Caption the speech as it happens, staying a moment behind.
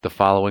The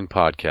following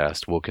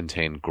podcast will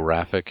contain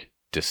graphic,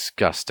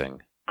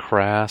 disgusting,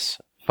 crass,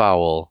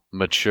 foul,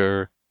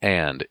 mature,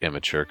 and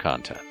immature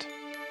content.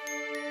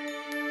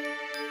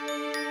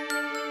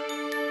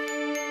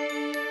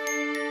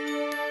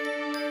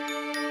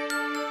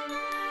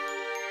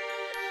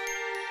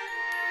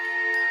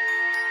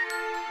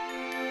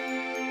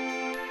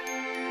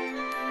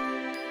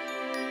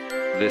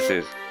 This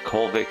is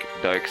Kolvik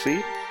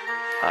Darkseid.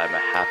 I'm a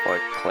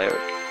half-orc cleric,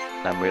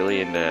 and I'm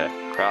really into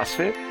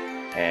CrossFit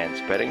and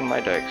spreading my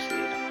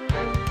Darkseid.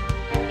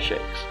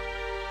 Shakes.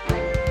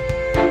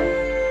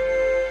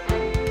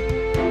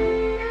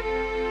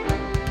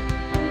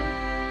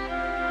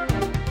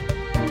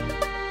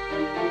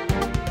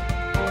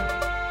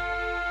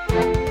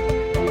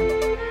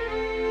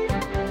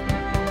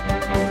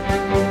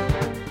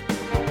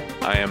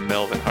 I am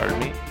Melvin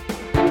Hardney.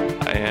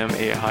 I am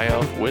a high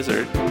elf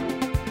wizard.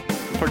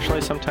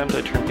 Unfortunately, sometimes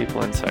I turn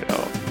people inside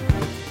out.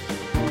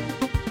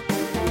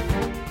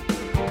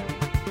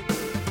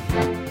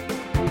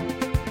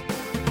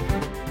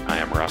 I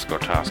am Roscoe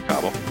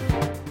Toscobble.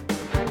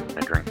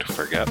 I drink to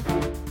forget,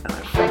 and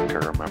I fuck to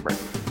remember.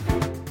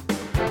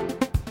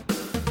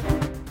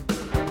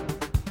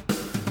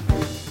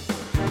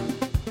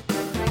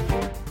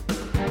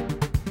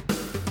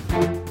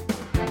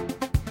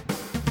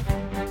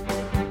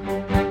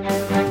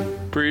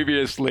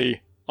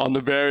 Previously on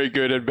the very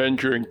good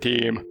adventuring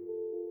team.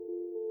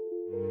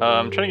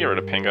 I'm trying to get rid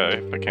of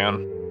Pinga if I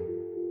can.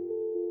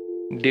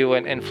 Do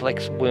an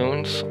inflicts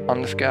wounds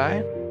on this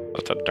guy.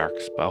 That's a dark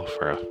spell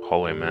for a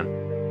holy man.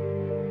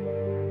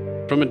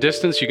 From a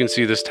distance, you can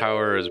see this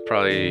tower is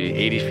probably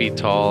 80 feet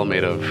tall,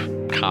 made of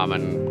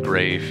common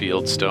gray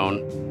field stone.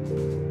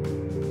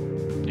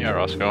 Yeah,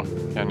 Roscoe.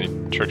 Got any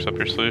tricks up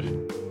your sleeve?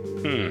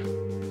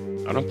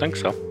 I don't think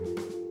so.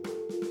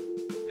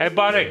 Hey,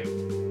 buddy!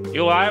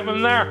 You alive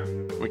in there?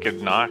 We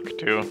could knock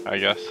too, I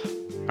guess.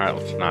 Alright,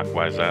 let's knock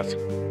wise ass.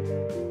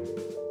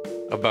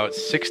 About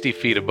 60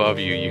 feet above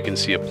you, you can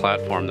see a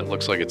platform that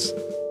looks like it's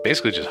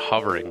basically just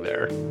hovering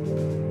there.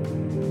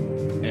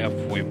 If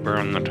we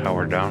burn the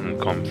tower down and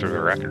comb through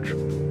the wreckage.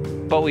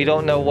 But we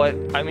don't know what,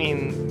 I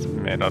mean, It's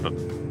made out of...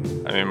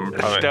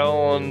 probably...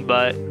 stone,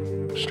 but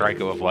Strike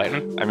it with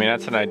lightning? I mean,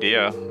 that's an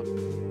idea.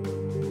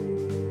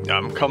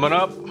 I'm coming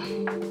up.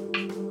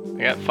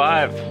 I got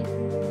 5.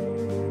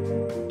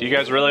 Do you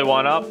guys really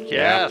want up?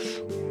 yes.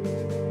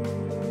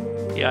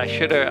 Yeah, I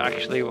should have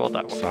actually rolled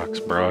that one. Sucks,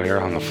 bro. You're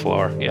on the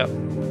floor. Yep.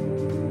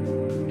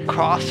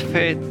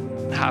 CrossFit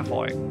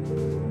halfway.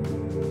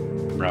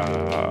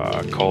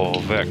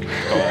 Kolvik.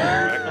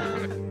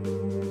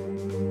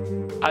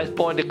 I was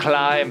born to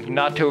climb,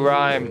 not to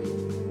rhyme.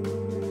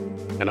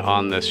 And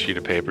on this sheet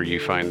of paper, you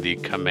find the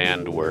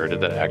command word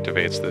that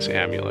activates this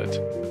amulet.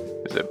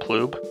 Is it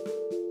ploob?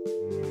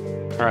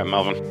 Alright,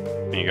 Melvin.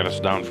 Can you get us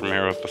down from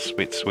here with the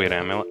sweet, sweet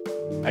amulet?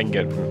 I can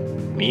get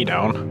me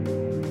down.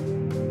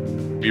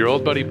 Your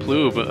old buddy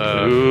Ploob, The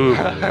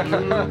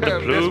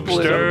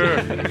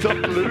Ploobster!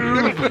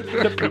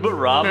 The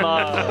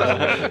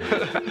Plubarama.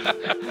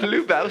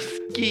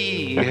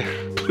 Plubowski.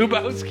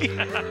 Plubowski.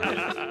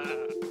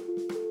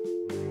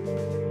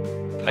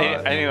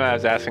 I knew I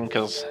was asking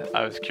because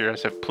I was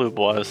curious if ploob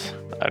was.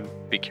 I'd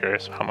be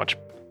curious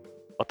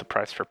what the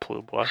price for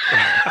ploob was.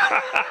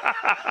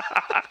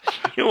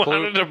 You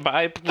wanted to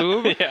buy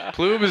Ploob? Yeah.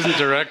 Ploob isn't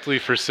directly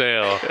for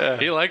sale. Yeah.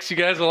 He likes you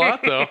guys a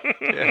lot, though.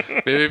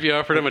 Maybe if you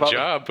offered him a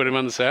job, put him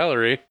on the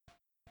salary.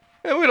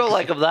 Yeah, we don't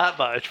like him that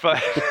much,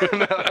 but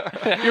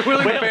You're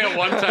willing to pay a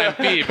one-time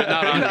fee, but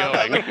not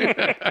ongoing.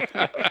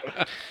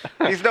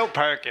 he's no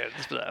Perkins,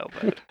 though.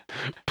 But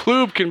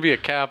Ploob can be a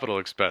capital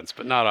expense,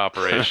 but not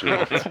operational.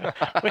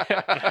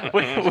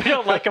 we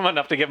don't like him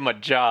enough to give him a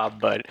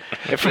job, but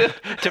if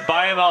to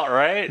buy him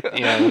outright,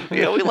 yeah,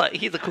 we like.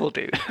 He's a cool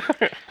dude.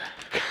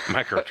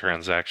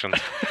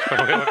 Microtransactions. We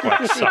look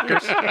like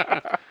suckers.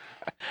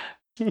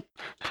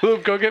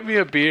 Ploob, go get me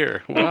a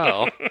beer.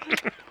 Wow.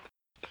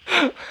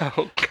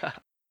 Oh God.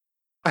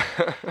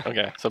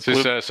 Okay. So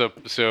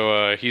ploob,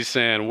 So he's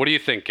saying, what do you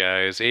think,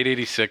 guys?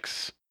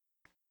 886.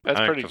 that's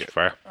I think pretty that's good.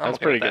 fair. That's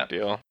okay pretty with good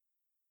deal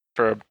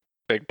for a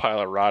big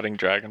pile of rotting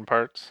dragon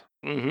parts.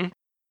 Mm-hmm.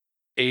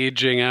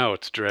 Aging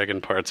out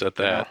dragon parts at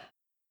that.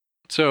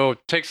 So it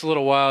takes a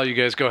little while. You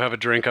guys go have a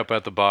drink up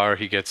at the bar.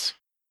 He gets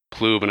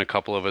Ploob and a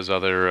couple of his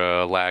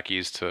other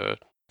lackeys to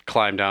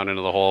climb down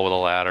into the hole with a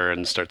ladder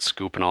and start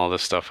scooping all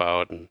this stuff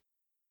out. And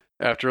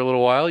after a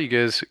little while, you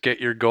guys get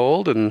your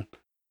gold and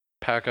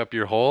pack up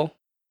your hole.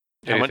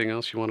 How much- Anything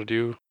else you want to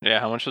do? Yeah.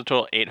 How much was the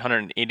total?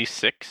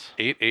 886.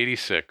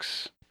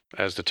 886,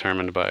 as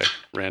determined by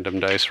random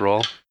dice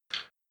roll.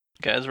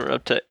 Guys, we're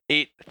up to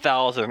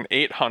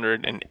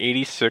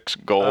 8,886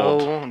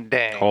 gold. Oh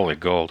dang. Holy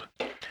gold.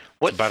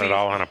 What It's about it season-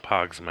 all on a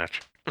Pogs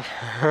match.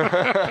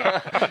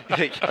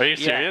 Are you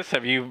serious?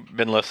 Have you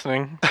been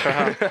listening?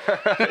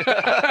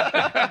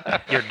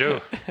 You're due.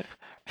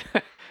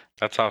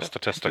 That's how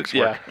statistics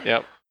Yeah. work.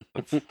 Yep.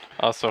 That's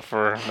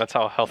that's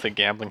how healthy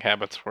gambling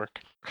habits work.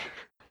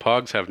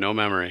 Pogs have no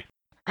memory.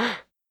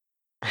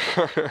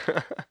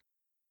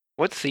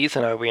 What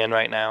season are we in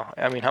right now?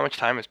 I mean, how much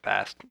time has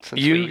passed since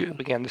You- we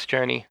began this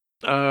journey?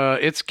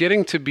 It's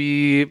getting to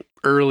be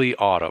early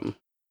autumn.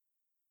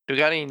 Do we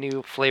got any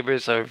new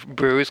flavors of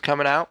brews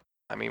coming out?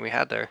 I mean, we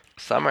had their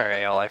summer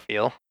ale, I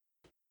feel.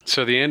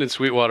 So the Inn and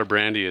Sweetwater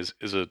Brandy is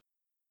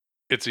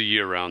it's a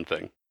year-round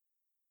thing.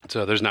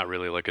 So there's not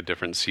really like a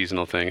different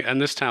seasonal thing. And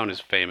this town is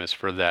famous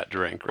for that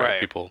drink, right? Right.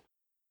 People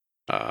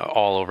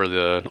all over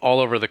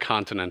the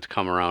continent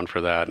come around for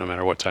that, no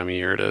matter what time of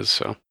year it is.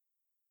 So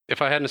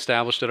if I hadn't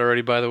established it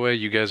already, by the way,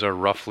 you guys are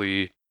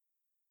roughly,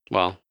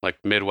 well, like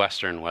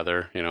Midwestern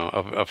weather,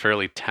 a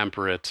fairly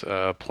temperate,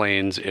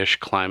 plains-ish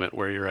climate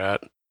where you're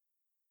at.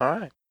 All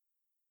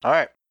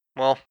right.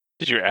 Well,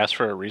 Did you ask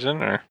for a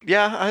reason, or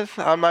yeah,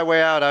 on my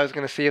way out, I was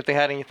going to see if they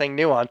had anything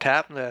new on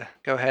tap to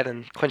go ahead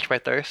and quench my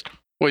thirst.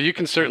 Well, you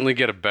can certainly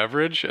get a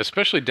beverage,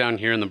 especially down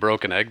here in the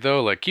Broken Egg,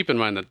 though. Like, keep in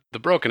mind that the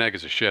Broken Egg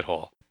is a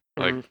shithole.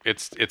 Like,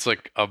 it's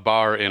like a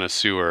bar in a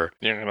sewer.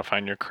 you're gonna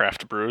find your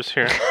craft brews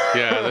here?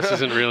 Yeah, this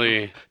isn't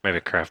really... Maybe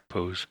craft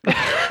booze.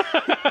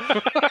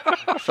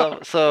 some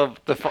of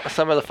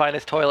the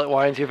finest toilet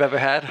wines you've ever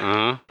had.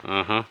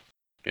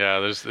 Yeah,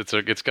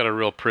 it's got a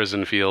real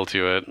prison feel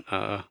to it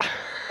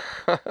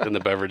in the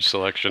beverage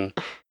selection.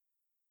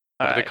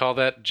 What do they call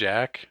that?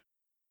 Jack?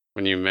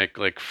 When you make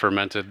like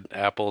fermented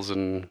apples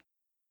and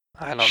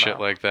I don't shit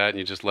know. like that, and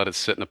you just let it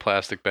sit in a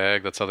plastic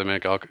bag. That's how they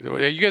make alcohol.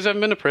 You guys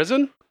haven't been to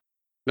prison?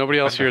 Nobody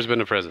else here has been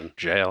to prison.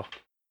 Jail.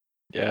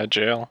 Yeah,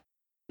 jail.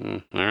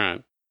 All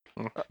right.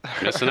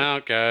 Missing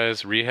out,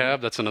 guys.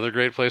 Rehab, that's another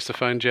great place to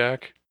find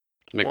Jack.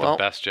 Make Well- the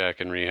best Jack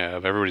in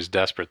rehab. Everybody's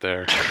desperate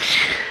there.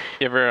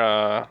 You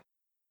ever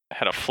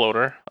had a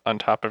floater on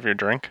top of your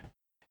drink?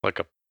 Like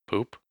a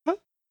poop?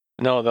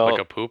 No, they'll. Like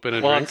a poop in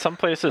a well, in drink? some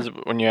places,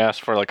 when you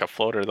ask for like a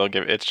floater, they'll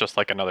give it's just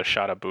like another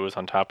shot of booze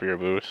on top of your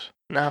booze.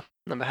 No,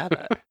 never had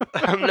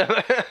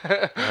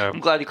that. I'm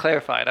glad you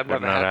clarified. I've Would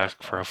never not had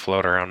ask for a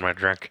floater on my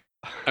drink.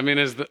 I mean,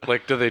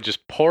 do they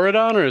just pour it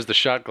on, or is the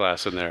shot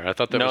glass in there? I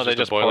thought that No, was they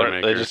just just a pour Boilermaker.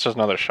 it. They just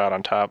another shot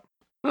on top.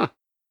 Huh.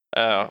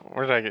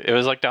 Where did I get? It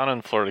was like down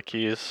in Florida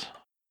Keys.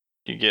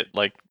 You get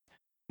like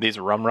these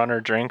rum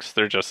runner drinks.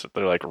 They're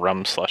like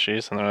rum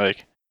slushies, and they're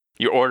like,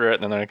 you order it,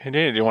 and then they're like, hey, do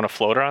you want a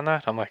floater on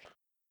that? I'm like,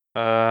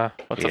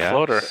 what's a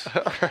floater?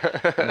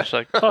 And she's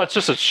like, oh, it's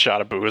just a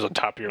shot of booze on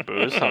top of your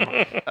booze. I'm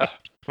like,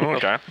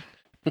 okay.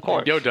 Of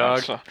course. Yo,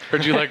 dog. That's,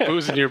 Heard you like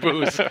booze in your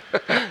booze.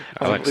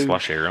 I like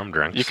slushy rum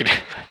drinks. you could,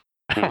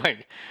 I'm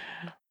like,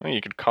 well,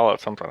 you could call it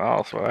something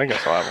else, but I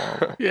guess I'll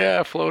have one.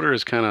 Yeah, floater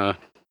is kind of...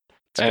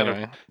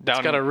 Anyway, It's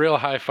got a real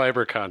high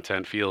fiber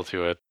content feel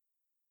to it.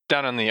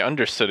 down in the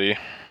Undercity,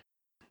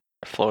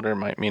 a floater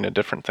might mean a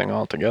different thing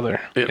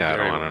altogether. It Yeah, I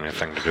very don't want well-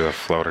 anything to do with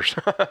floaters.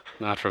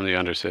 Not from the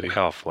Undercity. We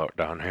all float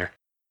down here.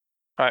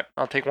 All right,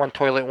 I'll take one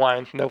toilet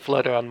wine, no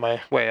floater on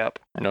my way up.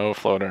 No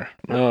floater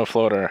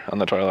on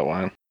the toilet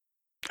wine.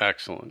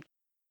 Excellent.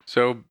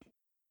 So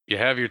you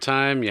have your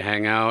time, you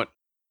hang out,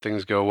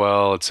 things go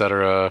well,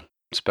 etc.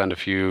 Spend a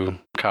few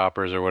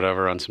coppers or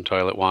whatever on some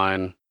toilet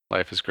wine.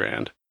 Life is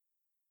grand.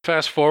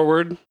 Fast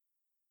forward, a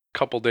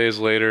couple days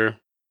later,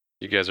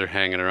 you guys are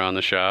hanging around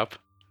the shop.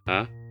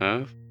 Huh?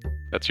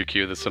 That's your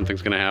cue that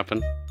something's going to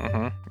happen?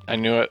 Mm-hmm. I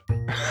knew it.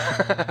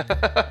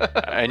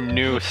 I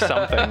knew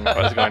something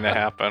was going to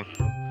happen.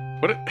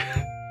 What?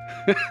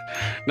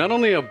 Not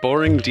only a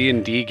boring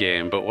D&D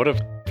game, but what a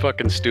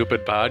fucking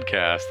stupid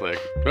podcast. Like,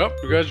 well,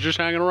 you guys are just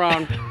hanging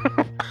around.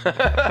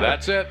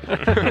 That's it.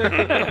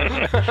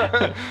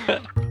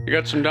 You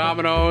got some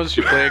dominoes,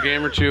 you play a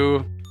game or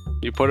two,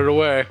 you put it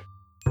away.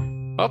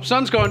 Oh,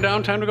 sun's going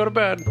down, time to go to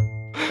bed.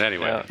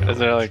 Anyway. Yeah. Is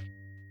there like,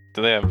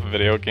 do they have a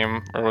video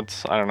game or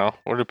what's, I don't know,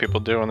 what do people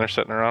do when they're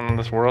sitting around in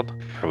this world?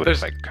 Probably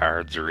There's- like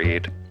cards,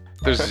 read.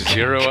 There's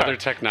zero other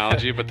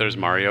technology, but there's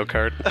Mario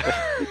Kart.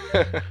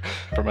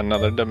 From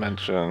another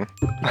dimension.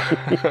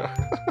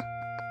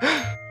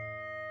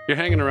 You're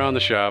hanging around the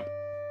shop,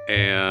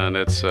 and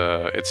it's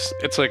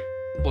like,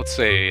 let's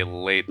say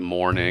late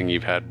morning.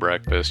 You've had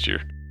breakfast.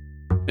 You're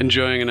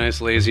enjoying a nice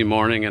lazy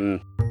morning,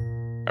 and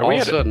all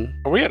of a sudden,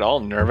 Are we at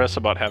all nervous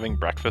about having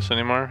breakfast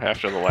anymore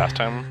after the last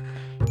time?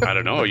 I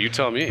don't know. You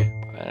tell me.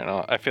 I don't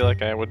know. I feel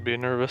like I would be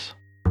nervous.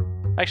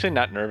 Actually,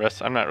 not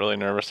nervous. I'm not really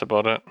nervous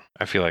about it.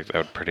 I feel like that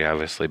would pretty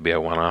obviously be a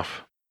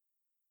one-off.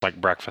 Like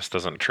breakfast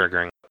isn't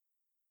triggering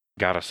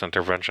goddess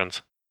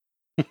interventions.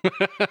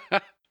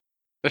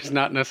 There's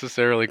not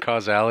necessarily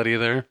causality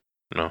there.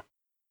 You're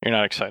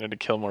not excited to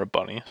kill more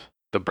bunnies.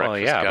 The breakfast Well,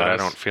 yeah, but I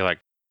goddess. don't feel like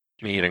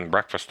me eating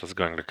breakfast is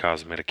going to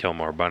cause me to kill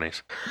more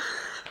bunnies.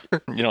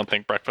 You don't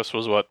think breakfast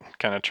was what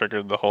kind of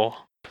triggered the whole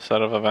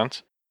set of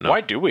events? No. Why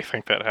do we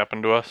think that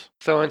happened to us?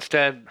 So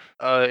instead,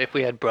 if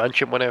we had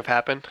brunch, it wouldn't have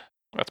happened.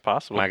 That's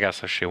possible. My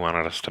guess is she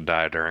wanted us to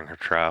die during her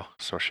trial,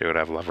 so she would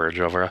have leverage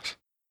over us.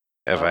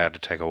 If I had to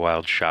take a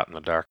wild shot in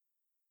the dark,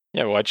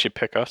 Yeah, why'd she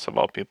pick us of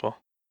all people?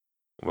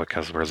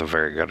 because we're the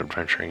very good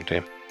adventuring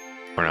team.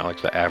 We're not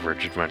like the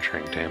average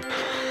adventuring team.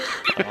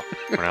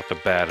 We're not the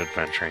bad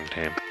adventuring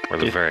team. We're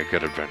the Yeah. very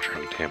good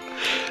adventuring team.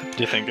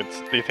 Do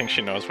you think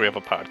she knows we have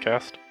a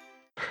podcast?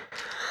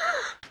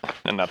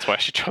 and that's why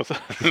she chose it.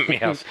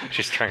 Yes,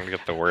 she's trying to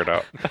get the word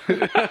out.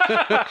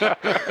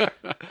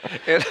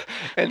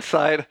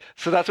 Inside.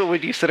 So that's what we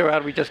do. Sit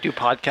around. We just do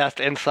podcast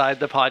inside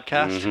the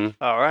podcast. Mhm.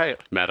 All right.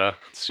 Meta,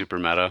 super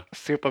meta.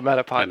 Super meta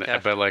And podcast. I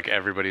bet like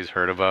everybody's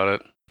heard about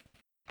it.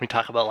 We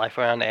talk about life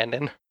around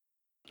Andon.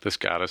 This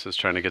goddess is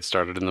trying to get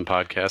started in the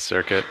podcast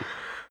circuit.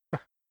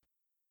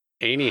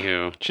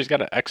 Anywho, She's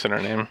got an X in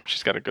her name.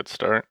 She's got a good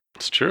start.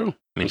 it's true.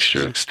 I mean, It's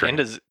she's true. extreme. And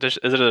is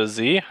it a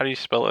Z? How do you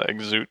spell it?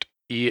 Exute.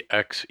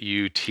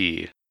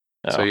 EXUT.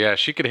 Oh, So yeah,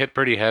 she could hit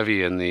pretty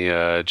heavy in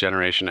the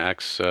Generation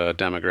X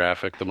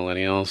demographic, the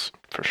millennials.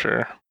 for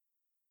sure.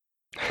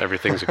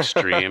 Everything's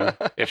extreme.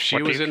 If she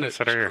What was do you in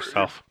consider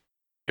yourself?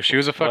 if she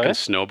was a fucking What?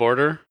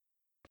 snowboarder,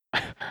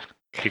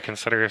 Do you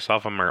consider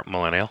yourself a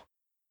millennial?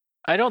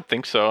 I don't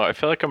think so. I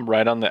feel like I'm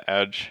right on the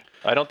edge.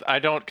 I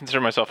don't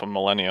consider myself a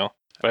millennial,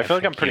 but I feel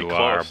like I'm think pretty you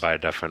close. are by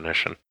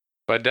definition.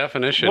 by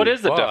definition. What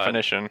is the but-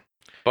 definition?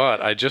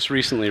 But I just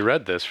recently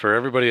read this for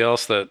everybody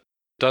else that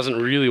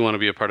doesn't really want to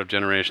be a part of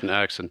Generation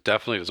X and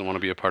definitely doesn't want to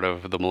be a part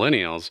of the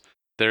millennials.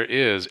 There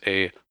is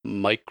a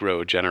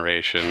micro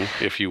generation,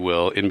 if you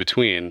will, in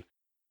between.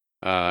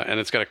 And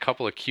it's got a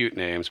couple of cute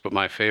names, but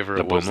my favorite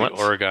The was the Boomlets?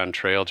 Oregon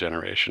Trail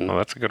generation. Well,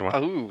 that's a good one.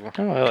 Ooh.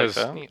 Oh, I like Because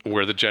that.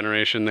 we're the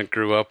generation that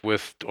grew up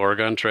with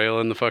Oregon Trail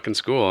in the fucking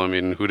school. I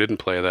mean, who didn't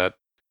play that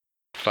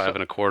 5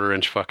 1/4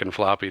 inch fucking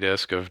floppy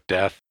disk of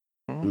death,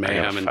 I got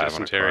mayhem, and 5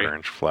 dysentery? 1/4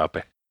 inch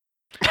floppy.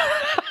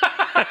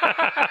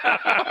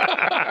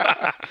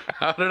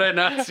 How did I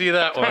not see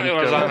that one? It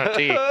was on a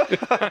tee.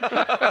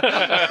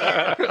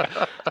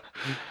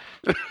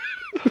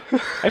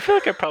 I feel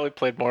like I probably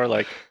played more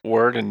like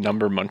word and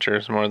number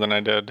munchers more than I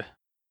did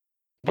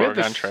We had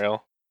Oregon this-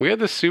 Trail. We had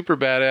this super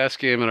badass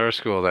game at our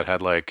school that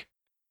had like,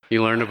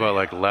 you learned about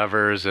like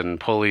levers and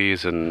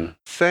pulleys and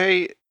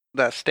Say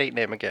that state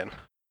name again.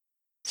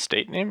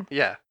 State name?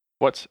 Yeah.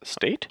 What's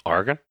state?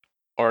 Oregon?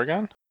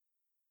 Oregon?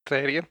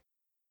 Say it again.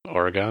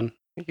 Oregon.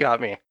 You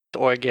got me. It's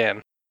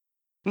Oregon.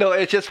 No,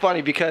 it's just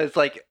funny because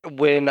like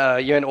when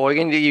you're in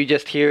Oregon, you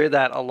just hear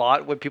that a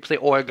lot when people say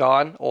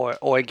Oregon or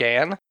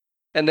Oregon.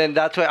 And then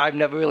that's why I've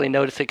never really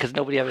noticed it because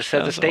nobody ever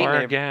says the state name.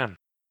 Oregon.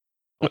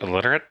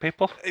 Illiterate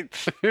people?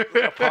 It's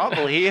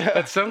probably.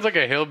 That sounds like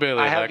a hillbilly.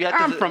 I have Like, yet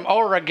to- I'm from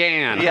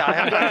Oregon. Yeah, I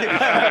have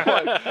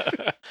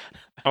that.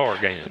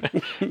 Oregon.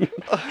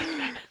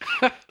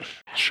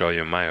 Show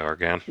you my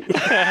Oregon.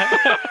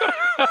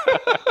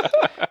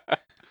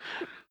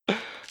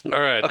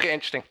 All right. Okay,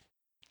 interesting.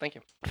 Thank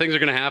you. Things are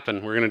going to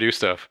happen. We're going to do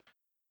stuff.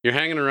 You're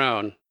hanging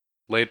around,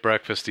 late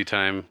breakfasty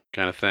time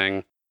kind of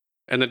thing,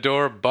 and the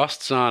door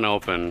busts on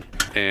open,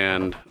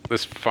 and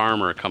this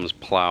farmer comes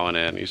plowing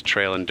in. He's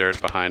trailing dirt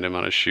behind him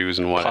on his shoes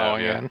and what have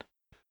Plowing you. in.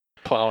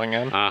 Plowing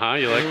in. Uh-huh,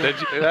 you like that?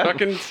 Yeah.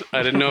 Fucking,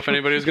 I didn't know if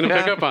anybody was going to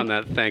pick Yeah. up on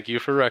that. Thank you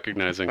for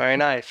recognizing. Very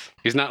nice.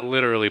 He's not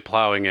literally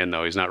plowing in,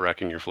 though. He's not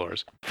wrecking your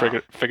floors.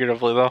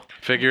 Figuratively, though.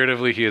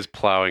 Figuratively, he is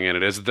plowing in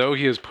it as though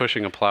he is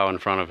pushing a plow in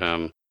front of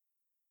him.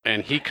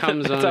 And he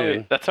comes that's, on how he,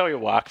 in. that's how he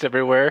walks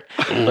everywhere.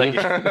 Like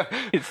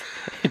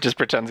he just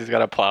pretends he's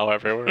got a plow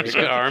everywhere. He's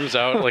got arms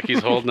out like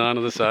he's holding on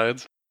to the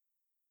sides.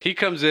 He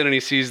comes in and he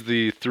sees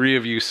the three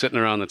of you sitting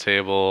around the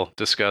table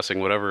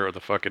discussing whatever the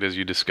fuck it is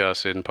you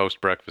discuss in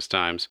post-breakfast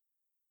times.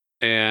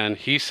 And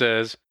he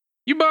says,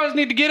 "You boys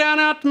need to get on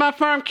out to my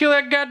farm, kill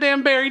that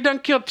goddamn bear. He done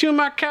killed 2 of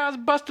my cows,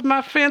 busted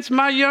my fence,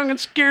 my young'un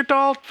scared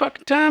all the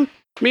fucking time.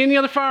 Me and the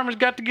other farmers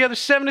got together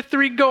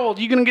 73 gold.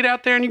 You gonna get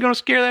out there and you're gonna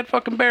scare that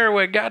fucking bear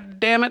away, god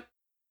damn it."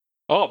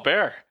 Oh,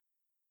 bear.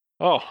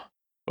 Oh,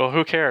 well,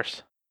 who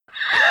cares?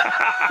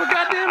 Well,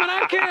 god damn it,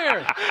 I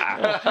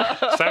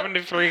care.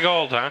 73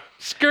 gold, huh?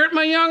 Skirt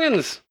my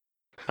young'uns.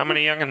 How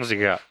many youngins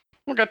you got?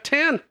 We got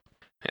 10.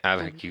 I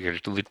think you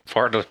could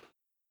afford to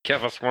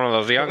give us one of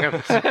those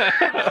youngins.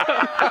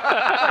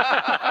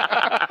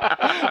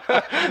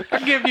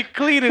 I'll give you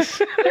Cletus.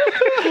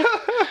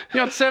 You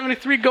want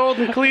 73 gold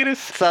and Cletus?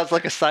 Sounds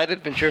like a side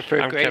adventure for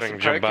I'm Grace kidding,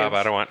 and Jim Bob. Perkins.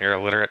 I don't want your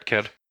illiterate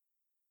kid.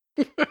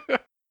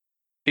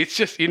 He's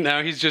just,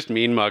 now he's just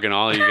mean mugging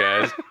all you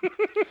guys.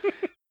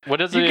 What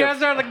is You he?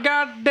 guys are the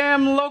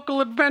goddamn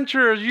local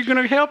adventurers. You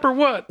gonna help or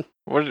what?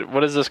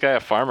 What is this guy a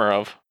farmer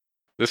of?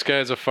 This guy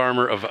is a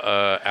farmer of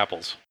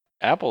apples.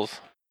 Apples.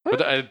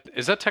 But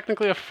is that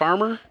technically a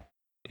farmer?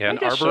 Yeah, An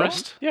I guess so.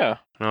 arborist? Yeah.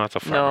 no, it's a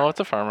farmer. No, it's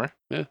a farmer.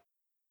 Yeah.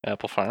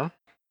 Apple farm.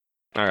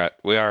 All right,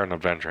 we are an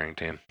adventuring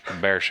team. The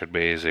bear should be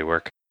easy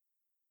work.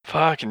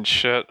 Fucking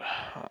shit.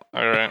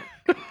 All right.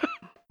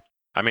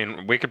 I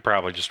mean, we could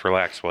probably just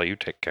relax while you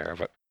take care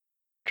of it.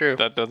 True.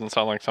 That doesn't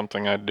sound like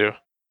something I'd do.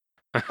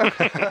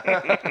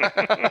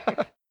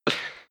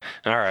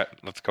 All right,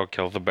 let's go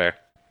kill the bear.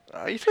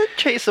 You said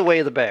chase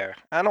away the bear.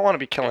 I don't want to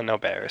be killing no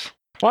bears.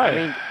 Why? I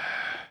mean,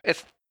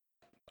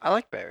 I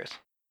like bears.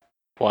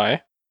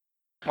 Why?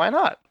 Why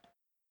not?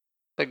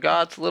 The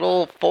gods'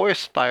 little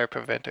forest fire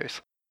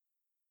preventers.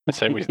 I'd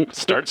say we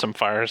start some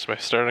fires by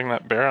starting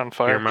that bear on You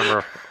fire.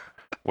 remember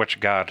which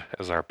god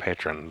is our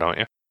patron, don't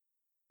you?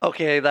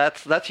 Okay,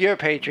 that's your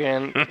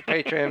patron.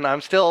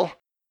 I'm still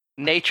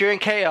Nature and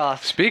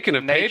chaos. Speaking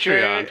of Nature-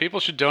 Patreon, people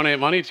should donate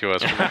money to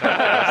us for the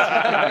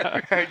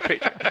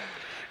podcast.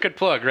 Good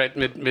plug, right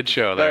mid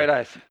show there. Very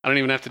nice. I don't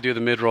even have to do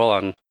the mid-roll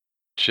on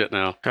shit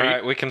now. All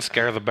right, we can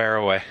scare the bear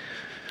away.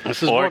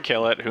 This is Or more-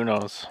 kill it. Who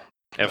knows?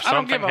 If I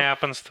don't something give a-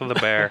 happens to the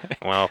bear,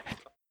 well,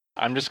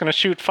 I'm just gonna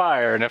shoot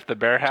fire, and if the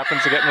bear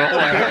happens to get in the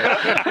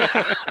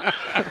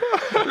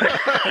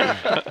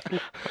way,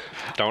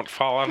 don't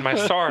fall on my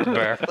sword,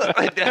 bear.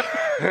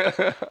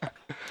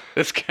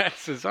 This guy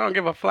says, I don't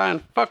give a flying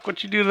fuck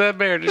what you do to that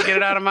bear. Just get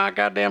it out of my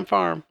goddamn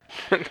farm.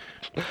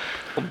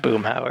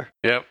 Boomhauer.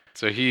 Yep.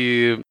 So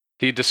he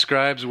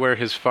describes where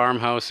his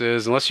farmhouse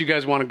is. Unless you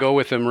guys want to go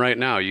with him right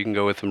now, you can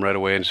go with him right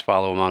away and just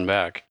follow him on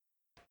back.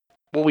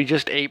 Well, we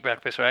just ate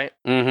breakfast, right?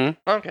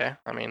 Mm-hmm. Okay.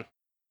 I mean,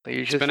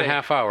 you It's should been a say-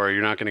 half hour.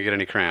 You're not going to get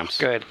any cramps.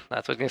 Good.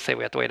 That's what I was gonna say.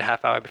 We have to wait a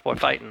half hour before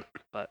fighting.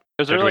 But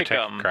is Did there we like take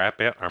a crap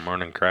yet? Our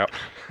morning crap?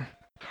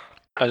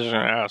 I was just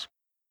gonna ask.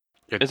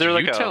 Is there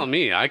like you a- tell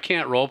me. I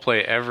can't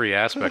roleplay every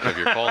aspect of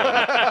your colon.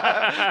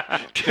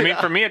 I mean,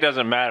 for me, it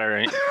doesn't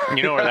matter.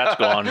 You know where that's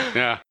going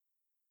Yeah.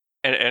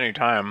 at any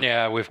time.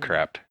 Yeah, we've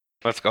crapped.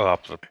 Let's go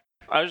up the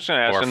I was just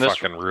gonna ask. poor In this,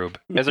 fucking rube.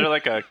 is there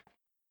like a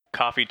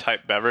coffee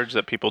type beverage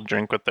that people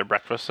drink with their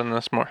breakfast in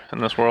this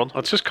world?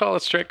 Let's just call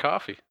it straight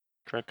coffee.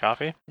 Drink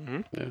coffee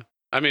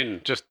I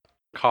mean, just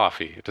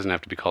coffee. It doesn't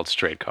have to be called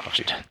straight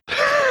coffee.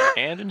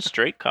 and in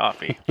straight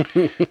coffee.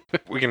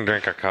 We can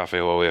drink our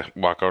coffee while we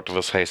walk out to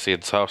this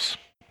hayseed's house.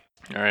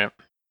 All right.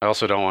 I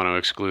also don't want to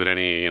exclude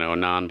any,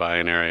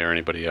 non-binary or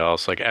anybody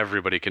else. Like,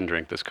 everybody can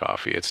drink this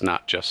coffee. It's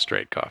not just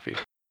straight coffee.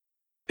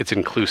 It's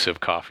inclusive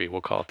coffee.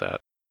 We'll call it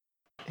that.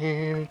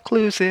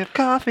 inclusive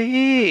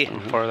coffee.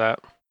 For that.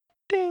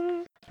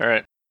 Ding. All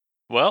right.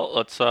 Well,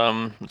 let's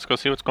go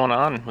see what's going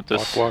on with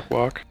this.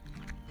 Walk.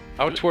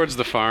 Out towards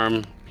the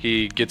farm,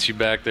 he gets you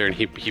back there, and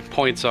he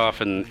points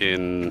off in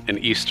an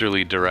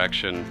easterly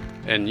direction,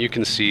 and you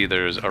can see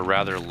there's a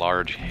rather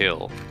large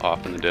hill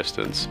off in the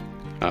distance,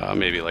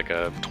 maybe like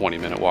a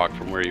 20-minute walk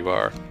from where you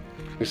are.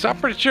 He said, I'm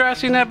pretty sure I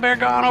seen that bear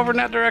gone over in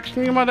that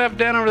direction. You might have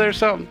den over there or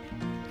something.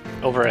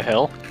 Over a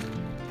hill.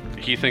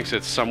 He thinks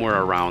it's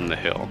somewhere around the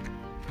hill.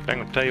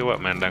 Dangle, tell you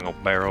what, man, Dangle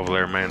bear over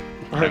there, man.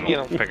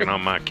 Dangle, picking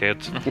on my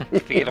kids.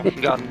 Feed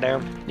him.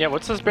 Goddamn. Yeah.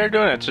 What's this bear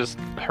doing? It's just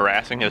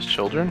harassing his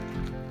children.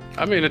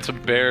 I mean, it's a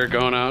bear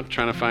going out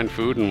trying to find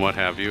food and what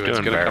have you. It's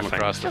Doing going to bear come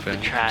across the Just a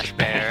fence. trash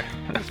bear.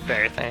 These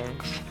bear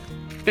things.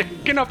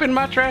 Get up in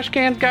my trash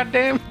can,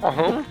 goddamn.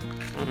 Uh-huh.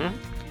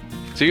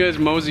 So you guys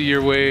mosey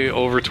your way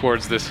over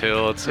towards this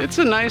hill. It's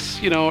a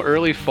nice,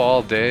 early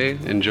fall day,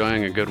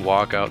 enjoying a good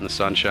walk out in the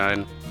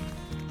sunshine.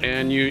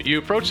 And you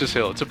approach this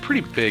hill. It's a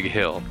pretty big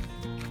hill.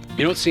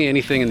 You don't see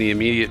anything in the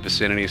immediate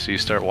vicinity, so you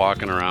start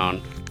walking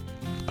around.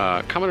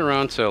 Coming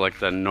around to like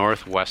the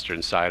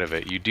northwestern side of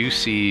it, you do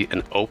see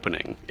an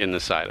opening in the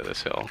side of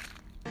this hill.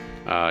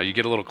 You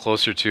get a little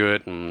closer to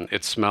it, and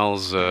it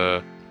smells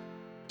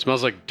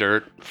like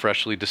dirt,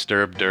 freshly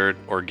disturbed dirt,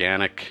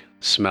 organic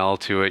smell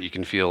to it. You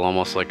can feel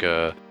almost like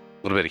a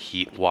little bit of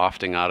heat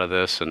wafting out of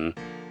this, and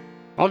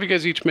all of you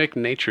guys each make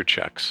nature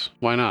checks.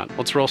 Why not?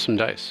 Let's roll some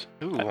dice.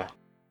 Ooh.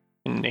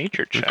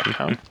 Nature check,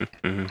 huh?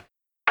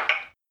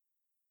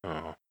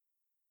 Oh.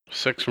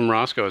 6 from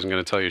Roscoe isn't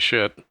going to tell you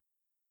shit.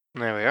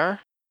 There we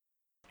are.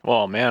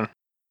 Well, man,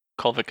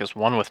 Kolvik is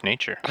one with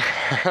nature.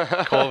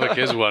 Kolvik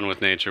is one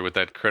with nature with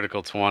that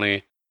critical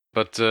 20.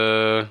 But,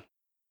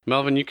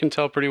 Melvin, you can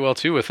tell pretty well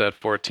too with that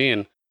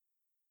 14.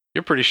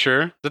 You're pretty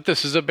sure that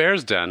this is a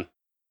bear's den.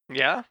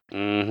 Yeah?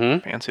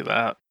 Mm-hmm. Fancy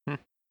that.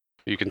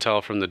 You can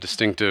tell from the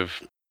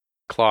distinctive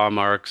claw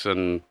marks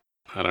and,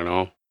 I don't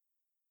know,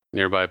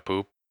 nearby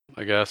poop,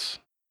 I guess.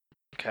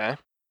 Okay.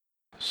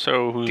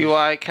 So who's...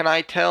 Can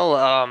I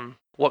tell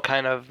what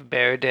kind of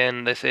bear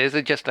den this is? Is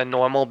it just a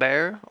normal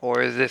bear,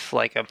 or is this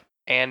like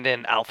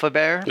an alpha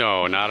bear?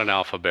 No, not an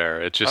alpha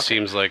bear. It just Okay.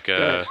 seems like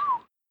Good.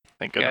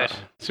 Thank goodness.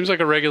 seems like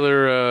a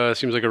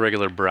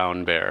regular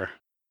brown bear.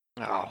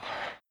 Oh,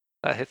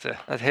 that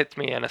hits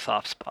me in a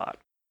soft spot.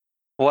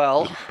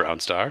 Well, Brown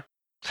star.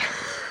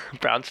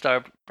 brown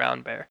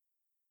bear.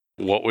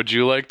 What would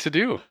you like to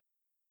do?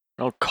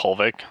 No,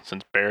 Kolvik,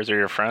 since bears are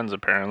your friends,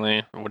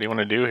 apparently, what do you want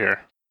to do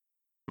here?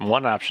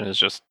 One option is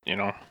just,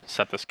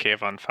 set this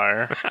cave on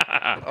fire.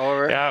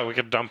 Or Yeah, we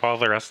could dump all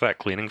the rest of that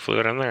cleaning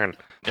fluid in there and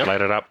Yep.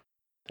 light it up.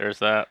 There's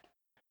that.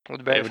 the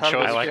bear's would show-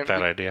 hungry. I like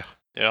that idea.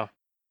 Yeah.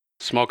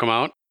 Smoke them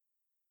out?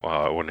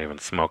 Well, I wouldn't even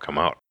smoke him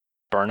out.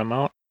 Burn them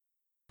out.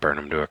 Burn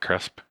him to a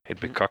crisp. He'd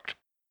be cooked.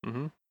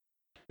 Mm-hmm.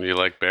 You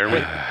like bear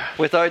meat?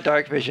 With our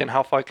dark vision,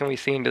 how far can we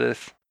see into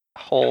this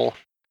hole?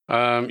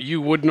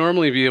 You would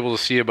normally be able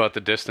to see about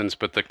the distance,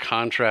 but the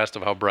contrast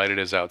of how bright it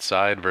is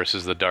outside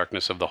versus the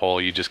darkness of the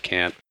hole, you just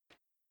can't.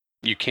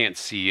 You can't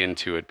see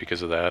into it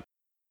because of that.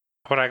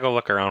 Would I go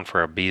look around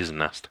for a bee's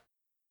nest?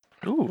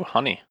 Ooh,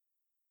 honey.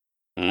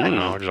 I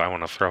know, I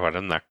want to throw it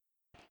in there.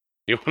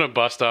 You want to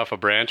bust off a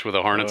branch with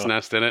a hornet's Ugh.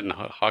 nest in it and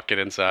huck it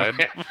inside?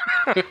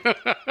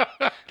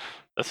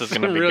 The This is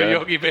Some gonna be real good.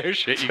 Yogi Bear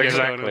shit. You guys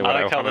exactly going what I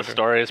I like how wanna the do.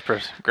 story is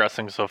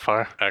progressing so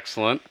far.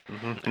 Excellent.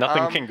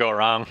 Nothing can go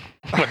wrong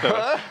with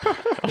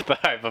the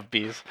hive of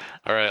bees.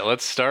 All right,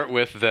 let's start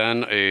with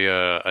then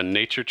a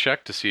nature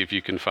check to see if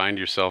you can find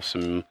yourself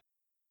some.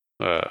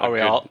 Are we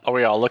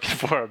all looking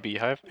for a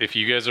beehive? If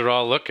you guys are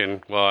all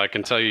looking, well, I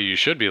can tell you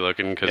should be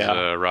looking because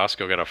Yeah.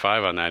 Roscoe got a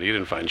 5 on that. He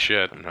didn't find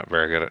shit. I'm not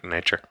very good at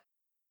nature.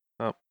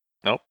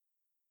 Nope.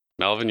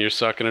 Melvin, you're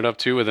sucking it up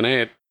too with an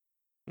 8.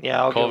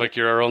 Yeah, I'll Kolvik,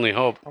 you're our only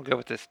hope. go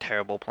with this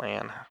terrible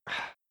plan.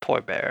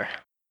 Poor bear.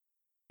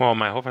 Well,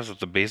 my hope is that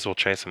the bees will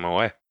chase him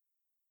away.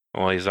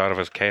 While he's out of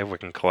his cave, we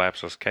can collapse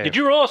his cave. Did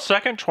you roll a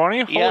second 20?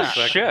 Holy Yeah.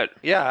 shit.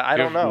 Yeah, I You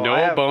don't have know.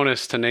 no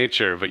bonus to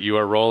nature, but you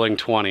are rolling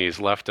 20s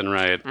left and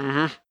right.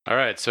 Mm-hmm. All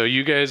right, so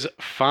you guys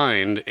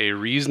find a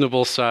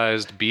reasonable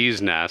sized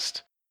bee's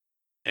nest,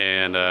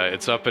 and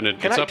it's up in a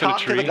Can it's I up in a talk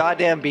to tree. the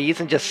goddamn bees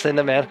and just send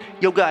them in?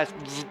 Yo, guys,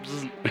 bzz,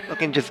 bzz,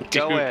 look and just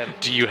go in.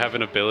 Do you have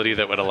an ability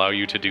that would allow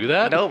you to do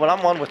that? No, but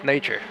I'm one with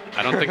nature.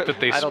 I don't think that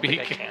they I don't speak.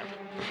 think I can.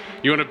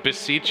 You want to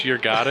beseech your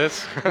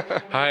goddess?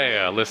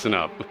 Hi, listen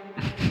up.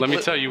 Let me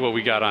tell you what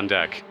we got on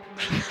deck.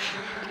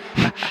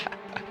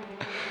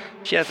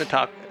 She hasn't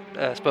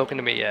spoken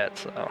to me yet,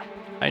 so.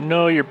 I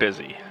know you're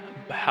busy.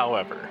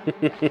 However,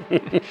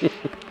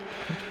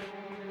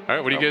 All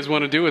right, what do you guys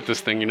want to do with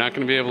this thing? You're not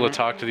going to be able to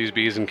talk to these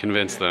bees and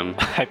convince them.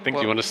 I think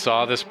Do you want to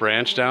saw this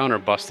branch down or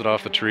bust it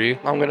off the tree?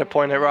 I'm going to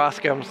point at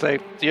Roscoe and say,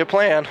 "Do your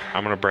plan."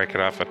 I'm gonna break it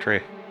off a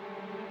tree.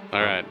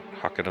 All right.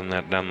 Huck it in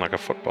that den like a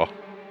football.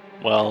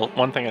 well,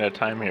 one thing at a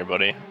time here,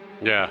 buddy.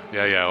 Yeah.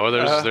 Oh,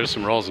 there's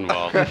some rolls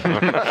involved. All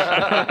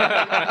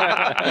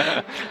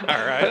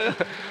right.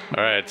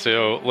 All right,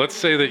 so let's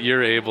say that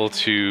you're able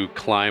to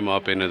climb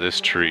up into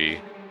this tree.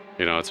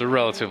 You know, it's a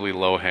relatively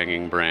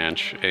low-hanging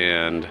branch,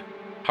 and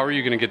how are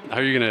you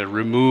gonna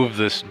remove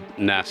this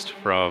nest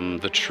from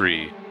the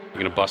tree?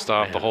 You're gonna bust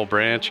off the whole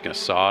branch. You're gonna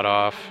saw it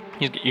off.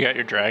 You got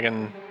your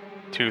dragon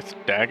tooth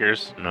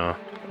daggers. No.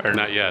 Or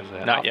Not yet.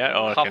 Not yet?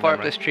 Oh, How okay, far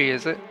never up this tree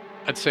is it?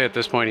 I'd say at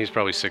this point he's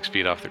probably 6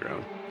 feet off the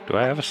ground. Do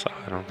I have a saw?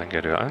 I don't think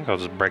I do. I think I'll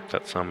just break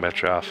that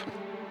sumbitch off.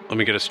 Let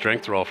me get a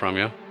strength roll from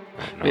you.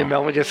 Oh, Me and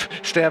no. Melvin just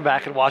stand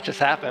back and watch this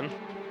happen.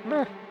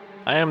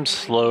 I am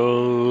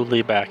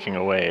slowly backing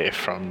away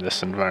from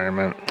this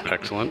environment.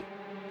 Excellent.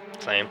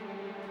 Same.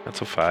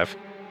 That's a 5.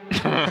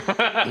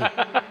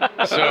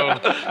 So,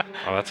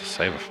 Oh, that's a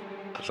save.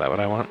 Is that what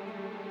I want?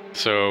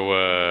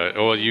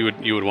 well, you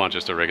would want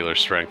just a regular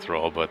strength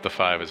roll, but the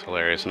 5 is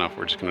hilarious enough.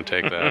 We're just gonna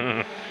take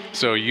that.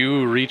 So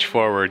you reach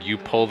forward, you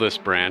pull this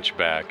branch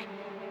back,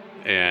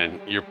 and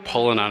you're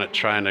pulling on it,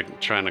 trying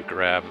to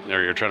grab,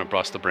 or you're trying to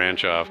bust the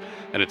branch off,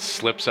 and it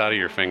slips out of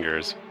your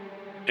fingers,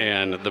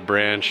 and the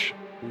branch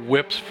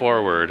whips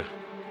forward,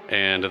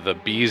 and the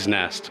bee's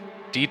nest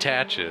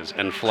detaches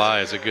and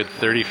flies a good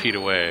 30 feet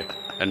away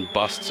and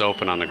busts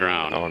open on the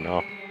ground. Oh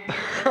no.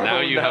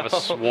 Now you have a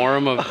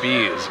swarm of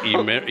bees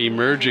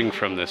emerging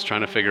from this,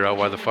 trying to figure out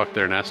why the fuck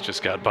their nest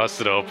just got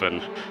busted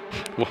open.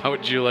 What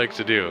would you like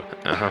to do?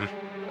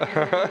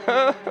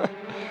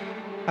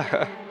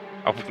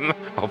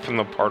 Open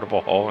the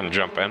portable hole and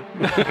jump in.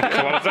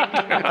 Close it.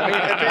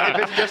 I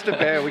mean, if it's just a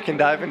bear, we can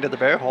dive into the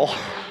bear hole.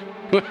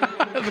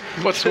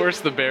 What's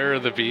worse, the bear or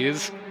the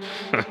bees?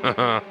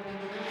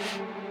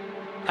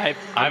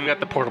 I've got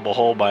the portable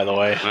hole, by the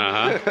way.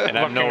 Uh-huh. And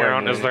I'm Looking nowhere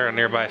around, near is there a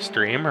nearby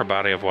stream or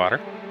body of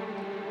water?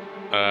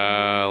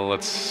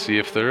 Let's see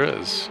if there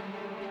is.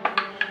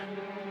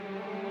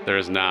 There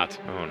is not.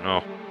 Oh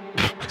no.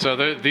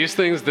 So these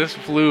things, this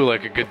flew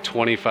like a good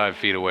 25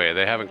 feet away.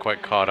 They haven't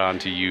quite caught on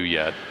to you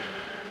yet.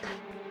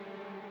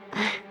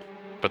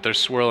 But they're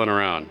swirling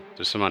around.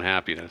 There's some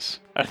unhappiness.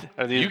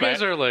 Are these You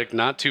guys are like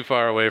not too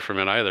far away from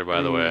it either,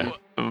 by the way.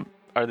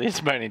 Are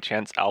these by any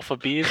chance alpha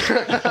bees?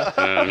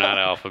 No, not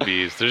alpha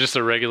bees. They're just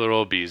a regular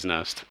old bee's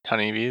nest.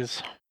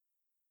 Honeybees?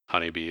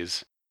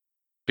 Honeybees.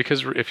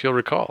 Because if you'll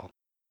recall,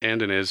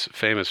 Andon is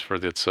famous for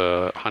its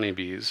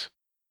honeybees.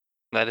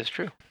 That is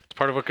true. It's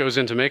part of what goes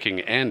into making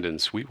Andon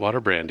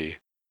Sweetwater Brandy.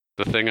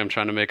 The thing I'm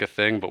trying to make a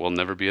thing, but will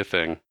never be a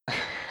thing.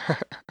 I'm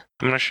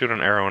gonna shoot an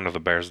arrow into the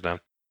bear's den.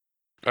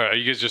 Are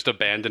you guys just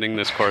abandoning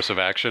this course of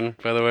action,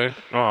 by the way?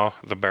 Oh,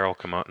 the bear will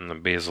come out and the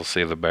bees will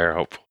see the bear,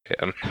 hopefully.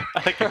 And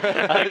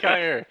I like how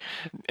you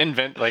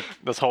invent like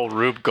this whole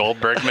Rube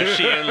Goldberg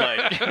machine.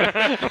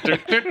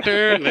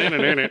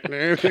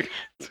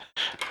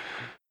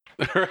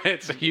 All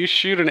right, so you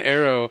shoot an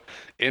arrow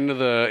into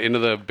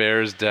the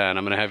bear's den.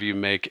 I'm gonna have you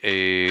make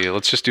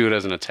let's just do it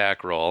as an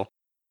attack roll.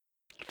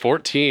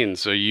 14.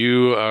 So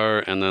you are,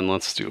 and then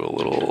let's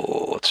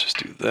just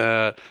do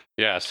that.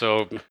 Yeah.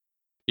 So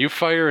you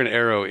fire an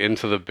arrow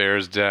into the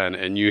bear's den,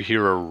 and you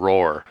hear a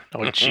roar.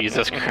 Oh,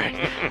 Jesus Christ.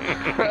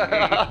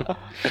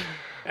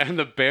 And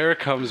the bear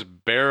comes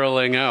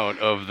barreling out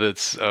of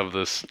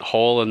this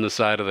hole in the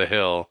side of the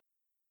hill,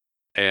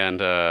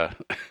 and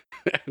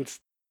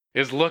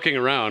is looking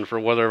around for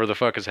whatever the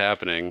fuck is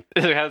happening.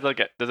 Does it have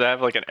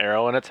like an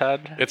arrow in its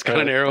head? It's got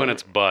an arrow in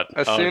its butt.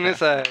 As soon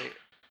as I...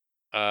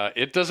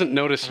 It doesn't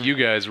notice you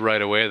guys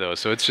right away though,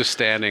 so it's just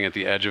standing at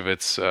the edge of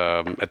its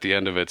at the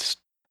end of its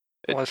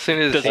Well, as soon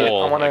as Does I it-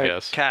 want I to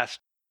guess. cast,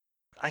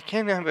 I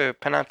can't remember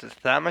pronounce it,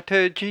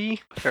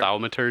 thaumaturgy,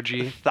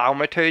 Thaumaturgy.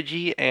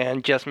 thaumaturgy,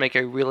 and just make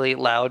a really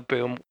loud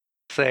boom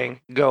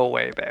saying "Go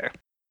away, bear."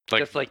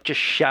 Like, Just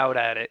shout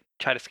at it,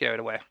 try to scare it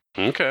away.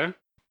 okay.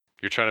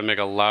 You're trying to make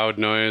a loud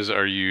noise.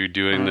 Are you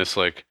doing this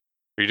like?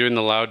 Are you doing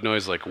the loud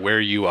noise like where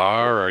you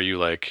are? Or are you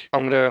like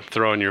I'm gonna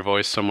throwing your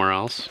voice somewhere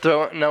else?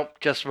 nope,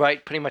 just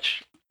right, pretty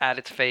much at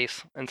its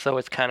face, and so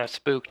it's kind of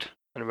spooked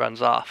and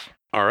runs off.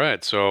 All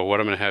right. So what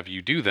I'm going to have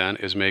you do then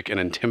is make an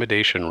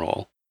intimidation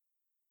roll.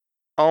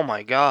 Oh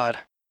my god.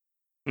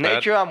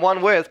 Nature I'm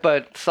one with,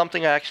 but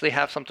something I actually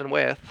have something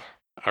with.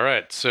 All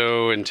right.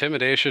 So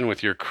intimidation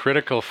with your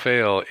critical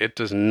fail, it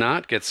does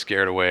not get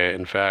scared away.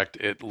 In fact,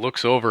 it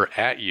looks over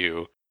at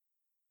you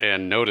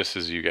and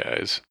notices you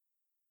guys.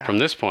 From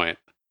this point,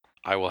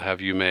 I will have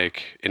you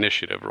make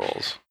initiative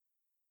rolls.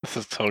 This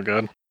is so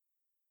good.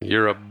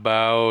 You're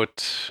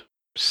about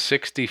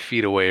 60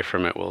 feet away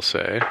from it, we'll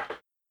say,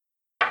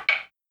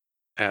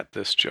 at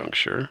this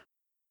juncture.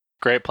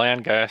 Great plan,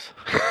 guys.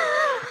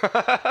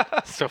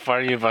 So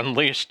far, you've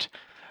unleashed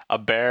a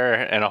bear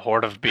and a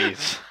horde of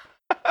bees.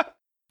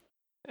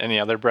 Any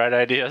other bright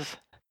ideas?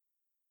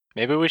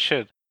 Maybe we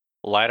should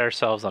light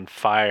ourselves on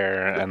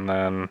fire and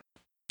then.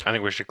 I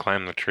think we should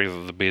climb the tree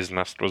that the bee's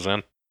nest was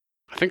in.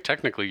 I think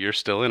technically you're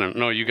still in it.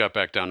 No, you got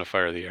back down to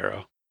fire the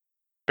arrow.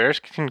 Bears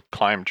can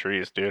climb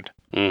trees, dude.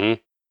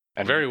 Mm-hmm.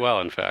 And Very well,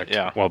 in fact.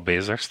 Yeah. While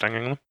bees are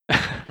stinging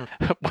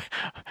them.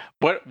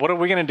 What are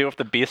we gonna do if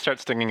the bees start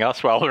stinging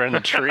us while we're in the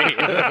tree?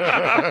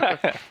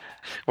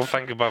 We'll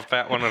think about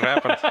that when it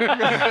happens.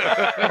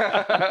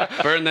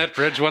 Burn that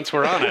bridge once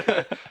we're on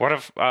it. What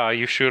if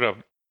you shoot a,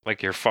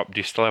 like your foam, do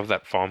you still have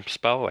that foam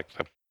spell? Like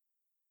the,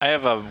 I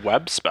have a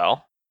web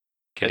spell.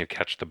 can you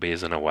catch the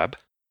bees in a web?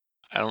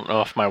 I don't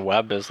know if my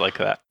web is like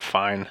that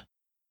fine.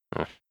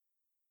 I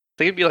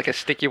think it'd be like a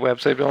sticky web,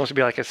 so it'd almost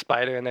be like a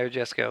spider, and they would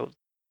just go,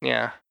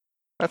 yeah.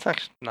 That's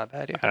actually not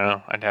bad, yeah. I don't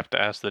know. I'd have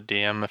to ask the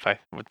DM if I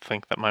would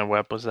think that my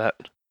web was that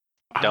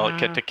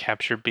delicate to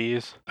capture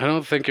bees. I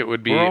don't think it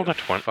would be Rolled a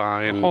 20.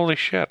 fine. Holy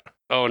shit.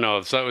 Oh,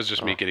 no, so that was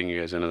just me getting you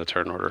guys into the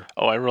turn order.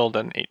 Oh, I rolled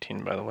an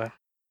 18, by the way.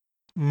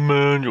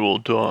 Manual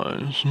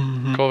dice.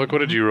 Kolvik, what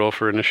did you roll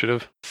for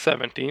initiative?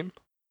 17.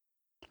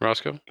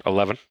 Roscoe?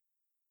 11.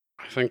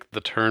 I think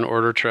the turn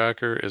order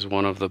tracker is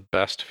one of the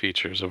best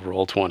features of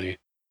Roll20.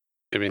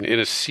 I mean, in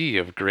a sea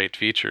of great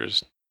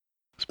features.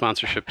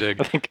 Sponsorship dig.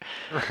 I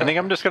think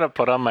I'm just gonna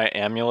put on my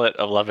amulet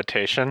of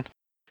levitation.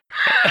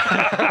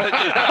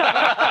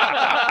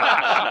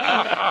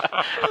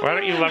 Why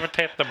don't you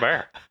levitate the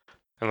bear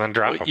and then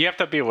drop him? You have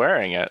to be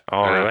wearing it.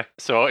 Oh, really?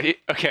 So,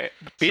 okay,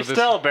 be So this-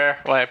 still, bear,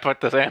 while I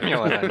put this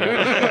amulet on you.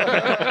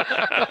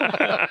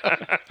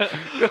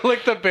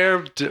 Like the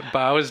bear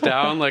bows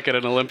down like at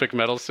an Olympic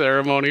medal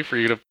ceremony for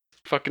you to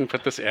fucking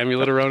put this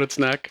amulet around its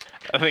neck.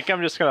 I think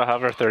I'm just gonna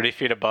hover 30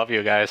 feet above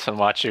you guys and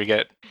watch you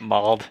get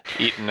mauled,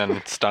 eaten,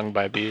 and stung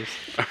by bees.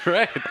 All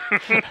right.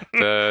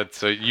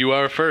 So you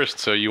are first.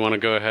 So you want to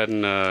go ahead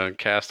and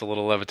cast a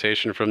little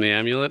levitation from the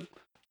amulet?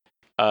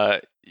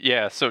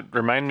 Yeah. So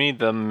remind me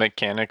the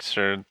mechanics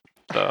or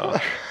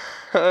the.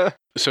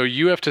 So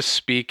you have to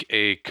speak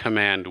a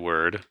command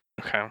word,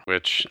 Okay,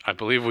 which I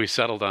believe we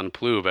settled on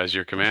ploob as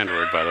your command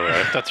word, by the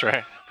way. that's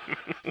right.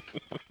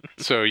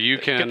 So you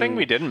can. Good thing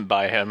we didn't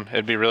buy him.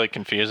 It'd be really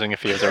confusing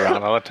if he was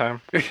around all the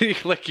time.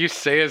 Like you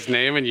say his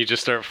name and you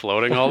just start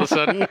floating all of a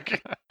sudden.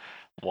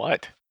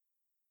 What?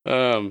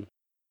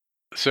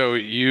 So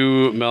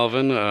you,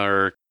 Melvin,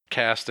 are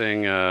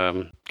casting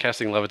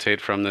levitate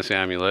from this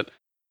amulet.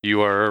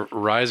 You are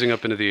rising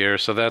up into the air.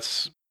 So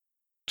that's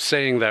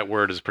saying that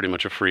word is pretty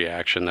much a free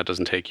action. That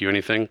doesn't take you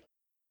anything.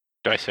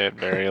 Do I say it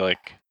very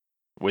like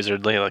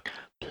wizardly, like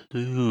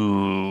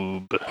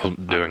ploob?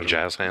 Doing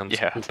jazz hands?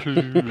 Yeah,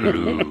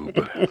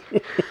 ploob.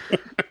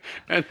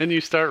 And then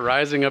you start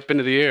rising up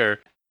into the air.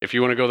 If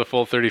you want to go the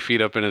full 30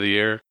 feet up into the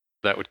air,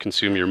 that would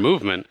consume your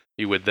movement.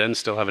 You would then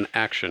still have an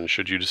action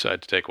should you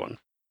decide to take one.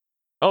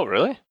 Oh,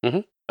 really?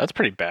 Mhm. That's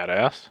pretty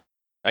badass.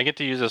 I get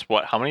to use this,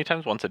 what, how many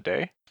times? Once a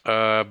day?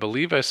 I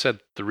believe I said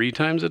 3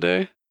 times a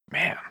day.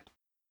 Man.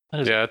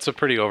 That is Yeah, it's a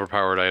pretty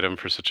overpowered item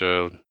for such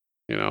a,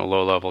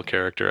 low-level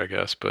character, I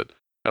guess. But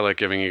I like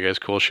giving you guys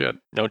cool shit.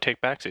 no take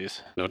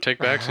backsies. No take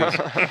backsies.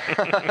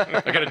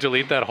 I gotta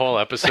delete that whole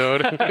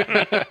episode.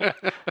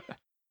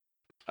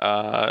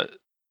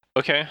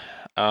 Okay.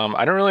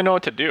 I don't really know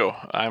what to do.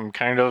 I'm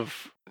kind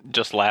of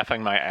just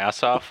laughing my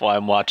ass off while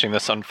I'm watching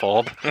this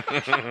unfold.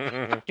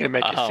 Gonna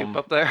make your soup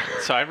up there.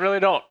 So I really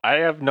don't. I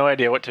have no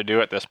idea what to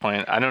do at this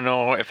point. I don't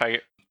know if I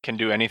can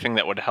do anything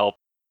that would help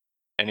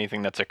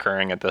anything that's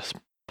occurring at this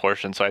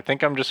portion. So I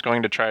think I'm just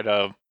going to try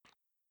to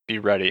be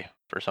ready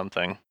for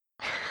something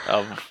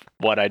of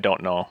what I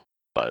don't know.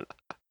 But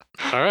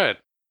All right.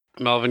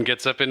 Melvin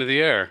gets up into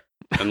the air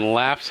and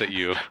laughs at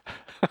you.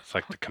 It's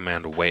like the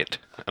command wait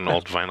in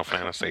old Final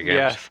Fantasy games.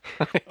 Yes.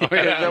 Oh,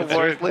 yeah, The that's right.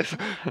 worthless.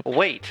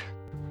 Wait.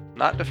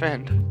 Not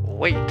defend.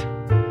 Wait.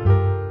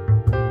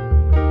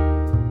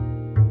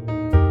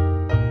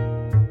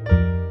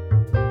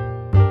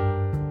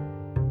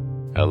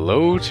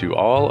 Hello to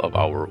all of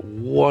our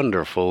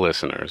wonderful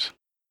listeners.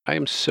 I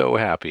am so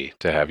happy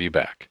to have you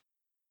back.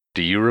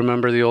 Do you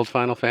remember the old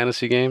Final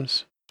Fantasy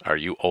games? Are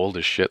you old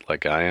as shit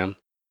like I am?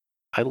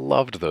 I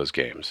loved those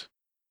games.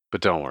 But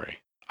don't worry,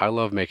 I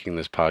love making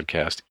this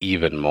podcast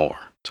even more,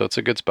 so it's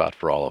a good spot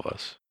for all of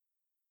us.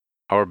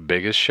 Our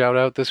biggest shout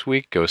out this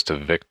week goes to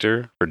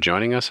Victor for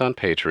joining us on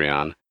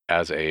Patreon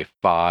as a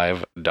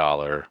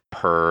 $5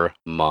 per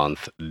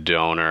month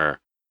donor.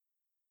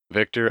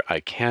 Victor, I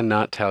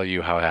cannot tell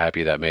you how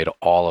happy that made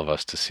all of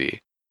us to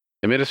see.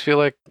 It made us feel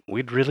like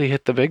we'd really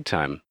hit the big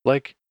time,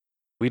 like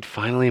we'd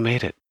finally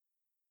made it.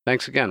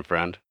 Thanks again,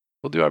 friend.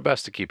 We'll do our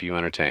best to keep you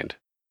entertained.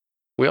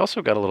 We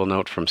also got a little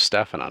note from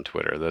Stefan on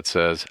Twitter that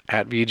says,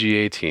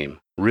 @VGA team,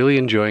 really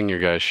enjoying your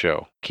guys'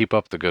 show. Keep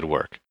up the good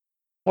work.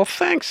 Well,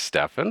 thanks,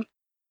 Stefan.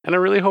 And I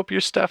really hope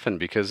you're Stefan,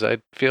 because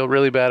I'd feel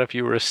really bad if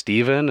you were a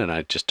Steven and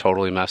I just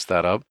totally messed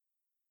that up.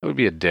 That would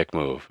be a dick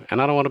move,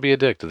 and I don't want to be a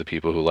dick to the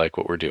people who like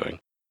what we're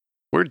doing.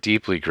 We're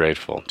deeply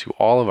grateful to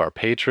all of our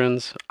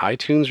patrons,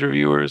 iTunes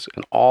reviewers,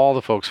 and all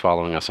the folks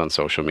following us on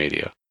social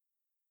media.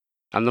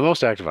 I'm the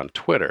most active on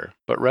Twitter,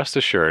 but rest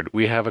assured,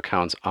 we have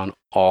accounts on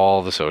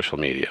all the social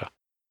media.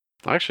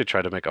 I actually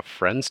tried to make a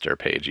Friendster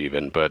page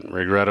even, but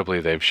regrettably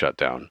they've shut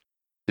down.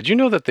 Did you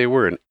know that they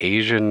were an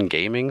Asian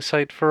gaming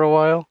site for a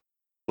while?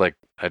 Like,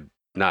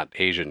 not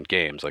Asian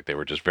games, like they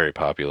were just very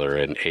popular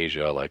in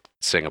Asia, like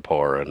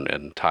Singapore and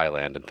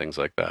Thailand and things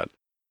like that.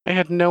 I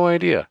had no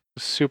idea. It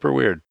was super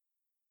weird.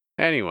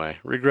 Anyway,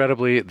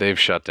 regrettably, they've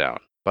shut down,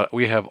 but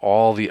we have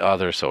all the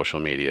other social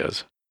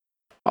medias.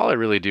 All I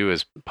really do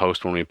is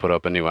post when we put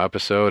up a new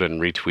episode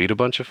and retweet a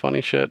bunch of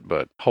funny shit,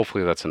 but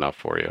hopefully that's enough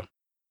for you.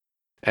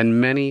 And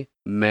many,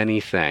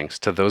 many thanks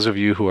to those of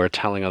you who are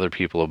telling other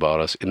people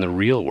about us in the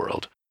real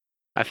world.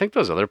 I think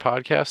those other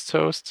podcast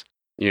hosts,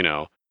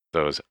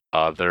 those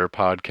other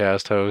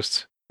podcast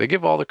hosts, they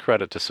give all the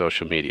credit to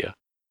social media,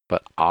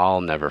 but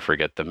I'll never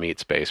forget the meat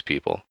space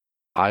people.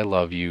 I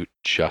love you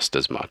just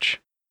as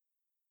much.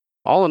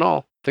 All in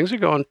all, things are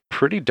going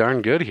pretty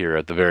darn good here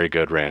at the Very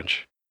Good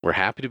Ranch. We're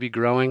happy to be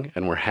growing,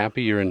 and we're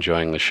happy you're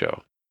enjoying the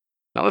show.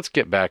 Now let's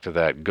get back to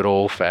that good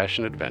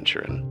old-fashioned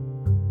adventuring.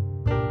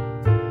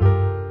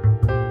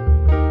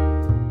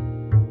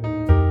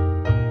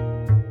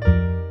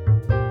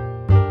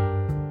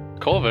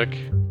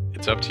 Kolvik,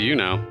 it's up to you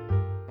now.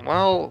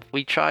 Well,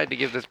 we tried to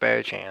give this bear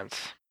a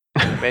chance.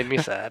 It made me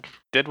sad.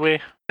 Did we?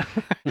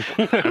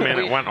 I mean,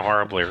 it went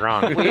horribly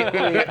wrong.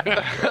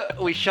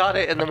 We shot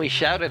it and then we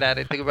shouted at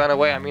it to run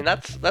away. I mean,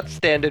 that's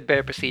standard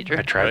bear procedure.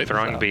 I tried Right,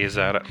 throwing bees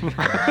at it.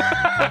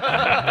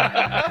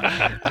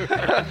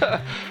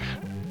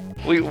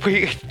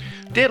 We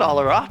did all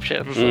our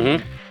options.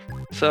 Mm-hmm.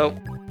 So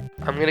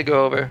I'm gonna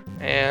go over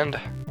and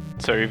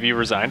So have you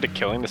resigned to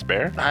killing this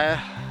bear?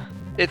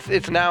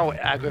 it's now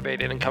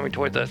aggravated and coming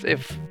towards us.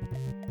 If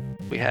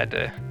we had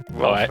to Oh,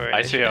 roll for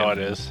I see how it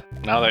initiative. is.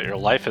 Now that your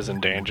life is in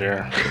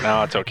danger,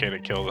 now it's okay to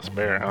kill this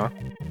bear, huh?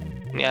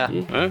 Yeah.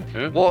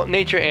 Yeah. Well,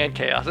 nature and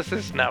chaos. This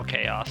is now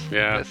chaos.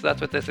 Yeah.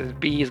 That's what this is.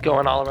 Bees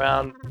going all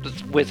around,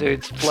 just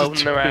wizards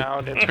floating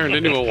around. And Turned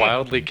into a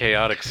wildly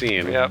chaotic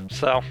scene. Yep.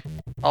 So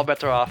all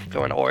bets are off.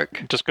 Going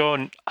orc. Just go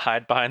and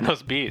hide behind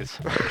those bees.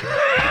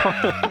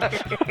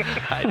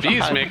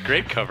 Bees make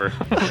great cover.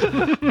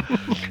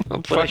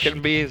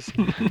 Fucking bees.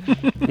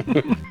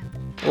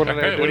 What am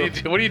I Alright, gonna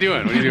do? what are you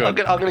doing? What are you doing?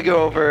 I'm gonna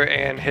go over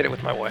and hit it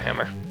with my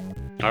warhammer.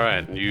 All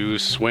right, you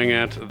swing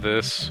at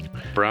this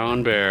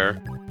brown bear.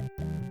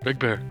 Big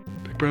bear.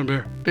 Big brown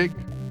bear. Big.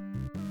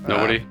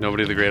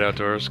 Nobody the great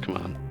outdoors. Come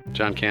on.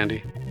 John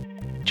Candy.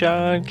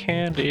 John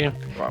Candy.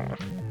 Wrong one.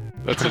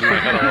 That's in my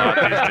head a lot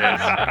these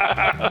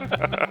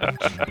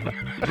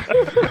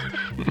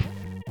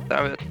days.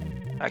 I was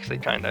actually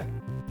trying to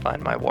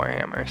find my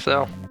warhammer.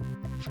 So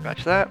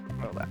scratch that.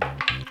 Roll that.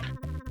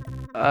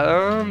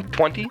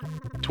 20.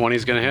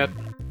 20's gonna hit.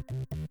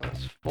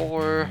 That's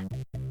for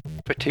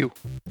 2.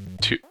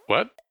 Two.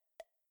 What?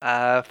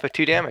 For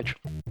 2 damage.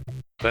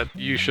 That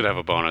you should have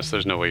a bonus.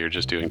 There's no way you're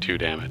just doing 2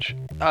 damage.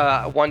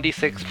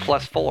 1d6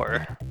 plus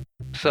 4.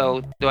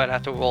 So do I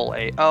have to roll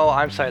a? Oh,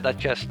 I'm sorry. That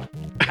just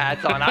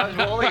adds on. I was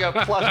rolling a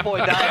plus 4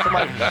 dice. I'm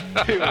like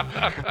 2.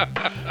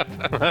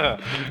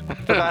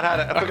 Forgot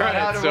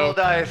how to so roll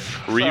dice.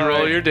 Reroll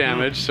Sorry. your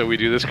damage so we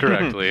do this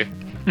correctly.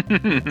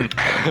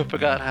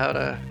 Forgot how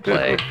to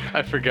play.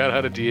 I forgot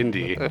how to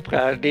D&D.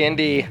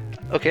 D&D.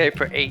 Okay,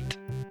 for 8.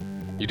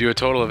 You do a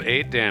total of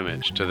 8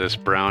 damage to this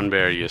brown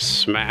bear. You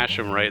smash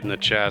him right in the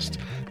chest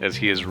as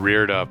he is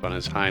reared up on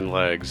his hind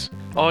legs.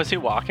 Oh, is he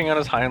walking on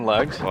his hind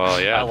legs?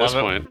 Well, yeah, I at this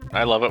love point.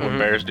 I love it when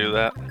bears do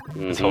that.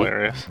 It's Mhm.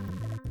 hilarious.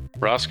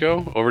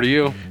 Roscoe, over to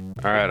you.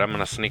 All right, I'm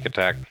gonna sneak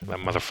attack that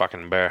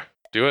motherfucking bear.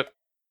 Do it.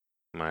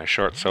 My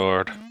short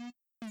sword.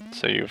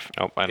 So you've.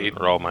 Nope, I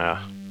didn't roll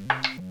my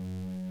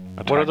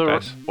attack What are the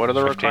dice.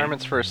 15.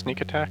 requirements for a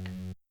sneak attack?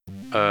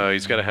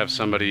 He's got to have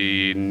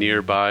somebody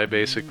nearby,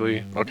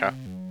 basically. Okay.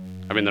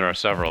 I mean, there are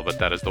several, but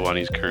that is the one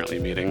he's currently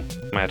meeting.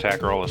 My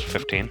attack roll is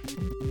 15.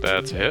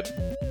 That's a hit.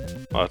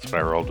 Well, that's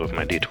what I rolled with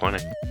my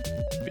d20.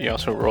 You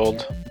also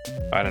rolled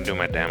I didn't do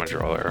my damage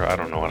roller. I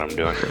don't know what I'm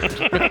doing.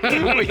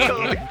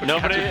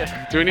 Nobody.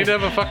 Do we need to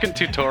have a fucking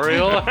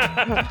tutorial?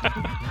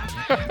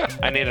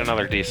 I need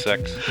another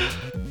D6.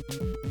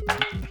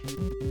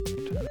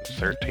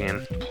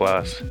 13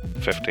 plus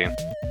 15.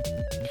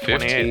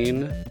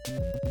 15.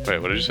 Wait,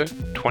 what did you say?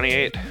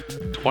 28.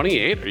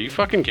 28? Are you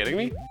fucking kidding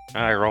me?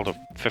 I rolled a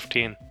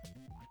 15.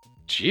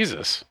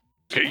 Jesus.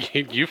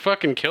 You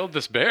fucking killed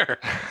this bear.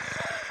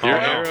 Your Oh,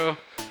 no. arrow.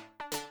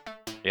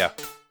 Yeah,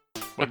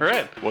 All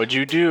right. What'd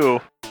you do?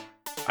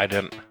 I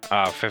didn't.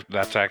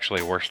 That's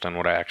actually worse than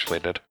what I actually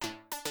did.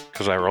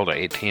 Because I rolled a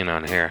 18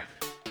 on here.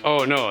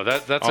 Oh, no,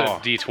 that's a Oh.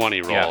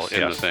 D20 roll Yes, in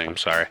the yes, thing. I'm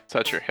sorry. So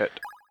that's your hit.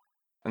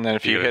 And then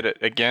if you Yeah. hit it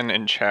again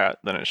in chat,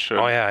 then it should.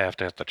 Oh, yeah, I have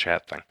to hit the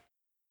chat thing.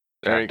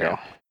 There you go.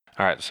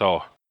 All right,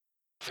 so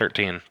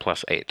 13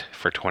 plus 8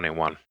 for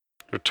 21.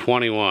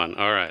 21.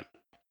 All right.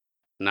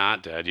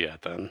 Not dead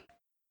yet, then.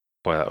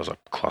 Boy, that was a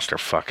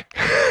clusterfuck.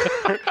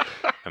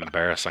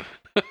 Embarrassing.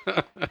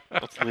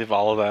 Let's leave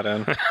all of that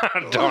in.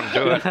 Don't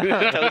do it.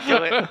 Don't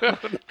do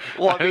it.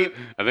 Well, I mean,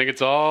 I think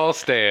it's all I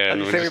staying.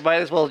 just We think we just-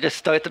 might as well just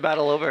start the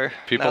battle over.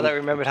 People- Now that we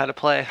remembered how to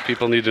play.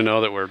 people need to know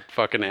that we're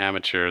fucking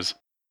amateurs.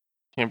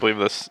 Can't believe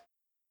this.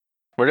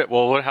 What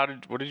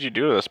did you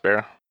do to this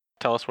bear?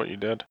 Tell us what you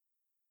did.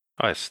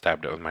 Oh, I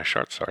stabbed it with my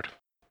short sword.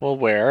 Well,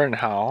 where and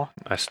how?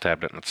 I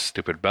stabbed it in its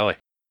stupid belly.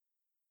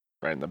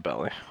 Right in the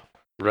belly.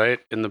 Right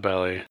in the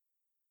belly.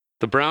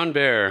 The brown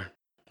bear,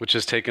 which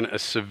has taken a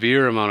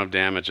severe amount of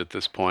damage at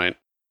this point,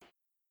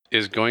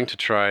 is going to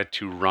try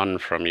to run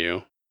from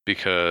you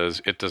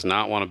because it does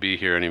not want to be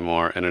here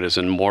anymore, and it is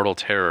in mortal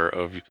terror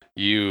of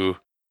you,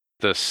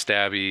 the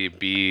stabby,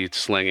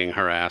 bee-slinging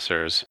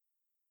harassers.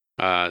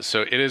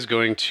 So it is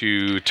going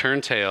to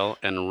turn tail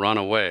and run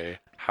away.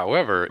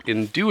 However,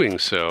 in doing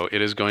so,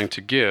 it is going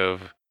to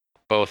give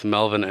both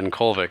Melvin and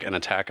Kolvik an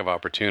attack of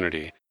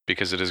opportunity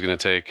because it is going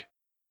to take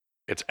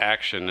its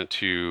action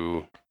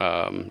to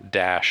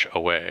dash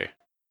away.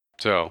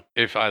 So,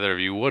 if either of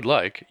you would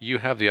like, you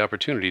have the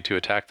opportunity to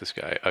attack this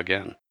guy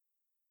again.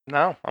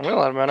 No, I'm gonna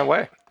let him run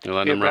away. You're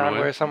letting Be him run around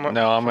away? where somewhere.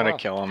 No, I'm somewhere gonna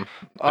kill him.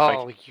 else.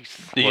 Oh,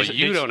 you. Well,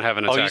 you don't have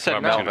an attack Oh, you said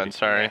of opportunity. Melvin.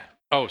 Sorry,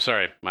 Oh,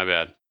 sorry, my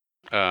bad.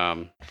 but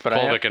I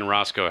have, Kolvik and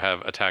Roscoe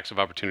have attacks of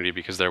opportunity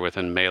because they're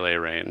within melee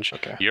range.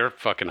 Okay. You're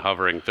fucking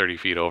hovering 30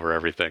 feet over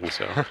everything,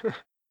 so...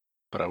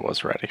 but I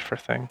was ready for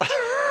things.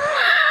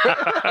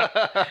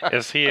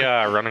 Is he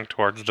running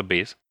towards the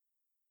bees?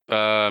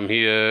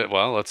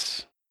 Well,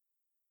 let's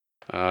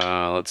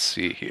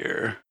see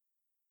here.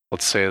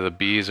 Let's say the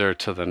bees are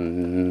to the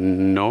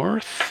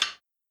north.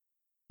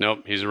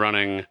 Nope, he's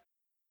running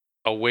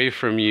away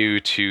from you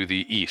to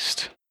the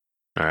east.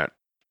 All right.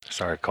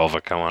 Sorry,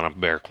 Kolvik. I want a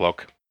bear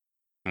cloak.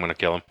 I'm going to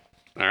kill him.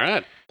 All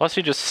right. Plus,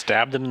 you just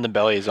stabbed him in the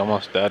belly. He's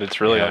almost dead.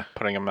 It's really Yeah. like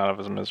putting him out of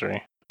his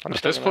misery. I'm At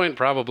still this gonna- point,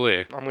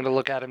 probably. I'm gonna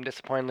look at him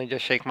disappointedly,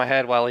 just shake my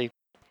head while he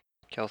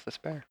kills this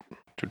bear.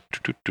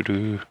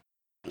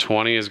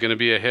 20 is going to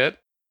be a hit.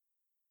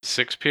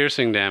 6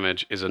 piercing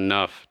damage is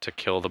enough to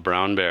kill the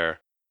brown bear.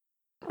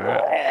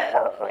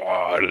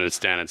 And it's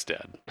dead. It's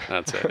dead.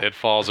 That's it. It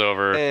falls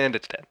over. And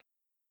it's dead.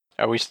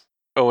 Are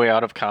we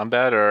out of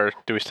combat, or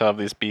do we still have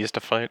these bees to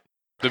fight?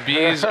 The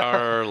bees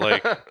are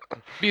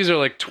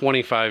like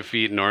 25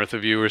 feet north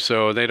of you or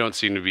so. They don't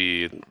seem to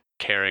be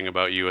caring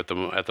about you at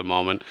the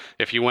moment.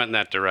 If you went in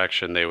that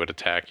direction, they would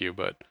attack you,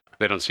 but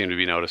they don't seem to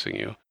be noticing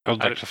you. I would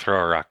like to throw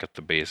a rock at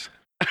the bees.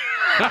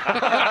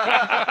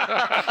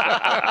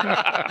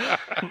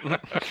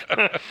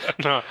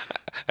 No,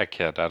 I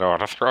can't. I don't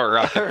want to throw a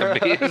rock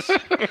at the bees.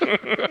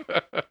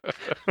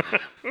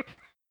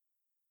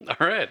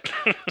 All right.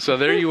 So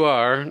there you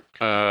are.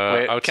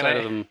 Wait, Outside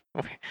of them.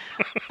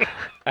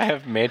 I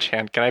have mage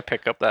hand. Can I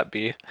pick up that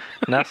bee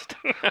nest?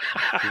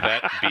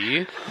 That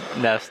bee.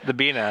 Nest. The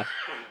bee nest.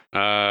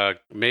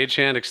 Mage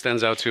hand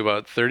extends out to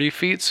about 30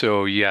 feet,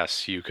 so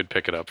yes, you could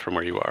pick it up from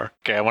where you are.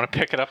 Okay, I want to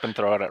pick it up and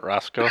throw it at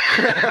Roscoe.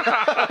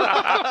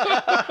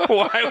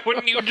 Why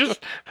wouldn't you just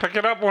pick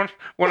it up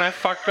when I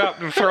fucked up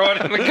and throw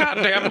it in the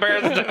goddamn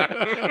bear's den?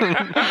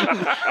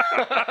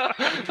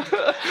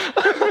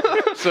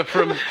 So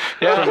from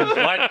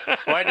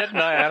Why didn't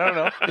I? I don't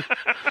know.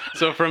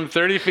 so from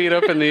 30 feet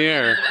up in the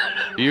air,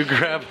 you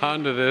grab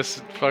onto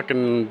this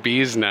fucking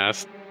bee's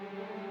nest,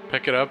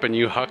 pick it up, and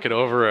you huck it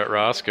over at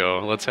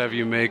Roscoe. Let's have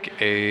you make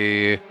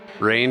a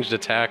ranged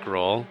attack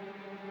roll.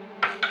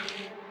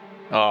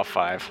 Oh,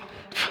 5.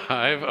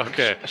 5.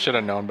 Okay. I should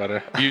have known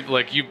better.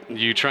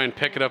 You try and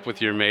pick it up with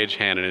your mage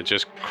hand, and it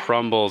just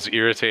crumbles,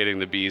 irritating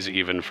the bees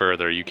even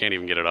further. You can't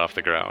even get it off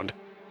the ground.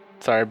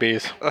 Sorry,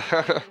 bees.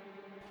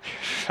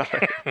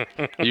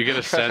 You get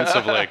a sense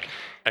of like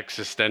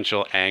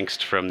existential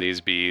angst from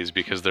these bees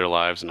because their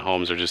lives and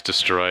homes are just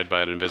destroyed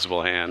by an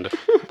invisible hand.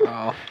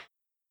 Oh.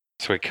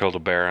 So we killed a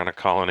bear on a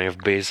colony of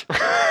bees.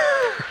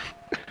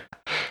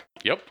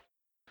 Yep,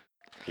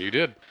 you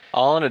did.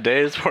 All in a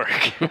day's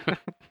work.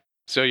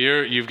 So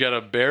you've got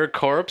a bear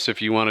corpse.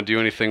 If you want to do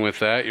anything with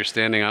that, you're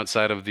standing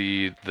outside of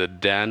the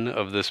den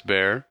of this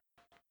bear.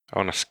 I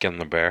want to skin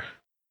the bear.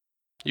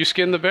 You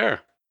skin the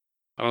bear.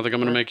 I don't think I'm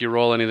going to make you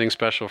roll anything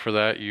special for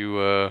that.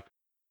 You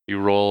You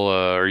roll,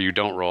 or you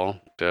don't roll.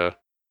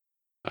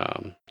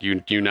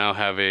 You now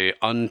have a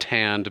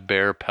untanned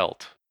bear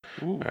pelt.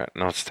 All right,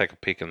 now let's take a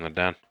peek in the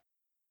den.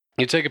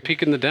 You take a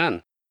peek in the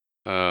den.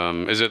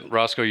 Is it,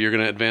 Roscoe, you're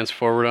going to advance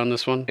forward on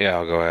this one? Yeah,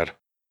 I'll go ahead.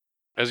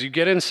 As you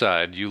get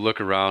inside, you look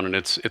around, and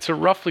it's a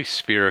roughly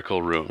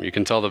spherical room. You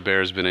can tell the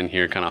bear's been in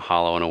here kind of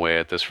hollowing away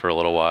at this for a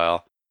little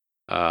while.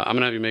 I'm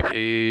going to have you make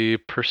a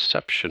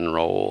perception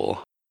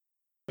roll.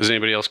 Is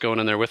anybody else going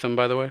in there with him,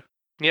 by the way?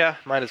 Yeah,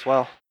 might as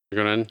well.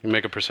 You're going to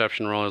make a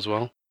perception roll as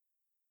well?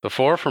 The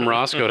 4 from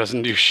Roscoe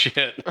doesn't do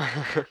shit.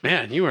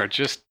 Man, you are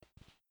just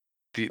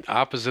the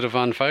opposite of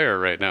on fire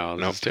right now.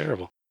 This is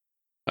terrible.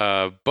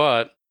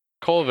 But,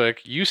 Kolvik,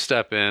 you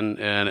step in,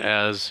 and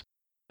as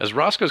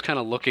Roscoe's kind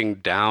of looking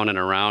down and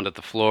around at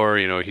the floor,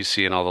 you know, he's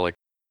seeing all the, like,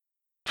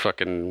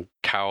 fucking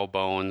cow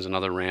bones and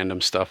other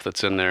random stuff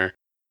that's in there.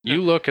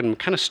 You look, and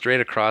kind of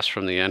straight across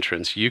from the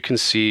entrance, you can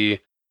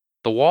see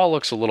the wall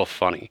looks a little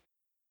funny.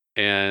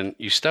 And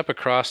you step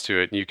across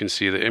to it, and you can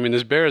see that, I mean,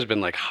 this bear has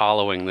been, like,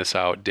 hollowing this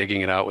out,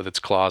 digging it out with its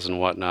claws and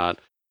whatnot.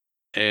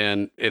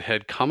 And it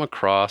had come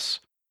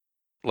across,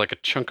 like, a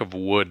chunk of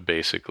wood,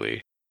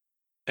 basically.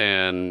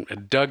 And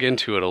it dug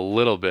into it a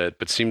little bit,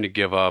 but seemed to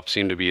give up,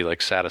 seemed to be,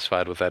 like,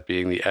 satisfied with that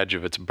being the edge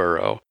of its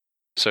burrow.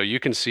 So you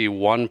can see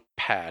one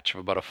patch of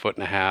about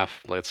 1.5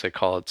 feet, let's say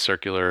call it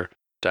circular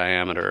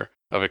diameter,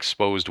 of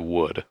exposed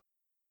wood.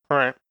 All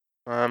right.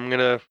 I'm going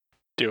to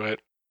Do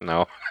it.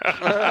 No.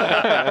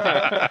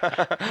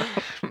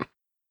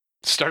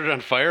 Started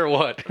on fire?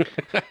 What?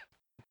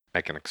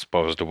 Make an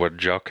exposed wood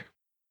joke.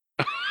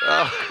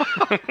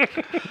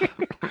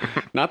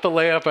 Not the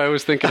layup I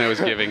was thinking I was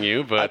giving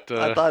you, but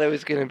I thought it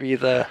was going to be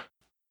the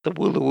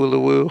woola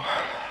woola woo.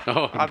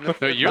 oh,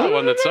 it's you're not- the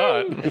one that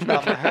saw it. It's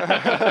not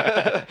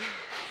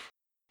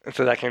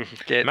so that I can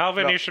get...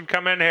 Melvin, you should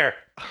come in here.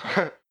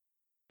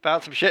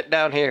 Found some shit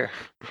down here.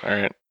 All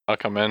right, I'll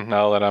come in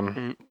now that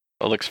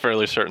it looks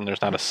fairly certain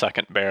there's not a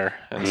second bear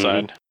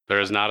inside. There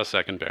is not a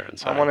second bear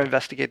inside. I want to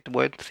investigate the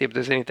wood, see if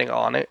there's anything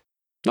on it.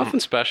 Nothing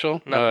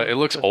special. Nothing. It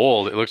looks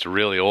old. It looks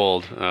really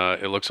old.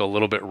 It looks a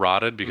little bit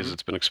rotted because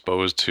it's been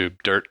exposed to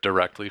dirt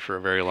directly for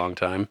a very long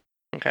time.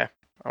 Okay.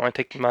 I want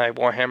to take my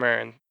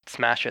warhammer and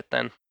smash it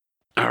then.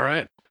 All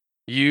right.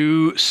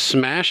 You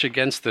smash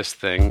against this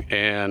thing,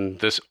 and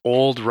this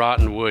old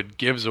rotten wood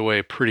gives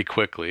away pretty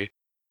quickly,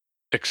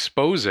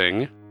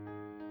 exposing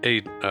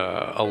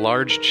a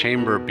large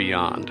chamber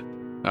beyond.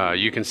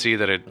 You can see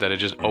that it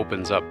just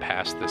opens up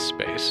past this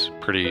space,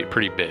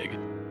 pretty big.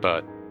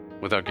 But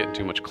without getting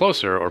too much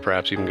closer, or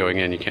perhaps even going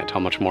in, you can't tell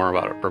much more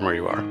about it from where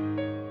you are.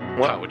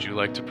 How would you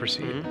like to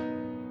proceed?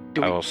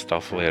 I will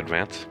stealthily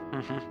advance.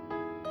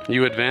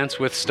 You advance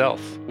with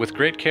stealth, with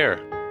great care.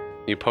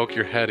 You poke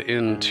your head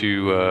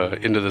into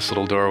this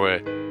little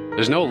doorway.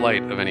 There's no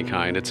light of any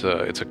kind. It's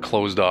a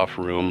closed-off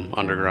room,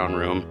 underground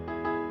room.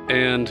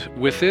 And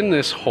within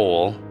this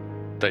hole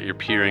that you're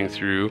peering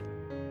through,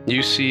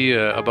 you see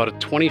about a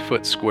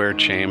 20-foot square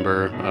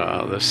chamber.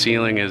 The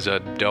ceiling is a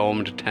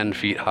domed 10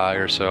 feet high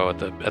or so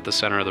at the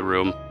center of the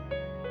room.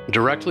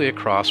 Directly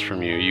across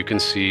from you, you can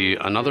see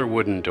another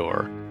wooden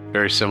door,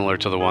 very similar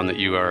to the one that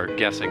you are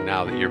guessing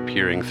now that you're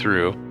peering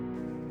through.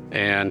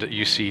 And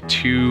you see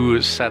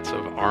 2 sets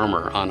of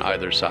armor on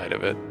either side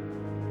of it,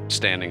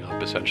 standing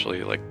up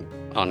essentially, like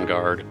on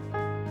guard.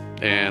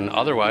 And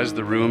otherwise,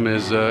 the room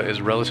is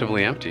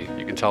relatively empty.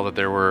 You can tell that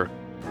there were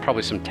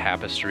probably some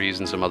tapestries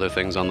and some other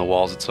things on the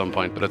walls at some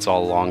point, but it's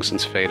all long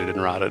since faded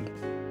and rotted.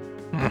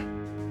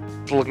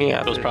 Looking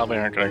at Those probably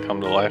aren't going to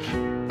come to life.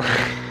 Can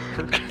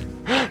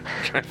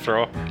I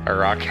throw a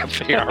rock at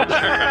the armor?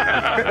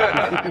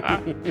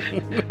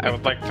 I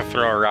would like to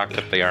throw a rock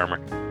at the armor.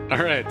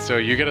 All right, so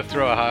you got to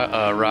throw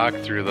a rock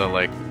through the,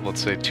 like,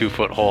 let's say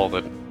 2-foot hole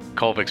that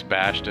Kolvik's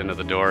bashed into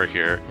the door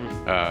here.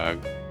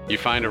 You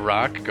find a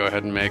rock. Go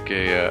ahead and make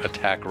a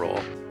attack roll.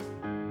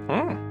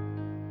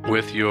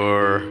 With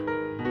your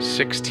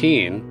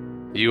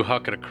 16, you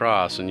huck it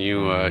across and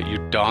you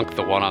donk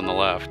the one on the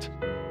left,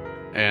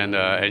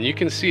 and you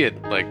can see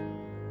it like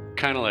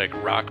kind of like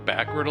rock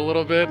backward a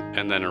little bit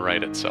and then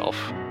right itself.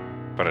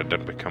 But it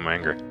didn't become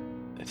angry.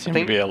 It seemed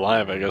to be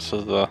alive, I guess,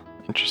 is the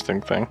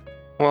interesting thing.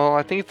 Well,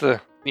 I think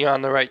you're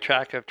on the right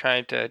track of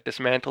trying to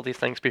dismantle these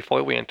things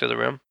before we enter the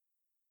room.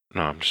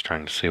 No, I'm just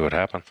trying to see what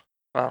happens.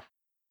 Well,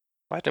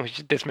 I think we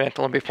should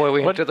dismantle them before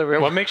we enter the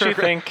room. What makes you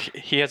think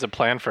he has a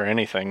plan for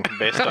anything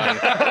based on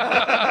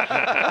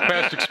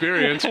Past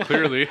experience,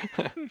 clearly.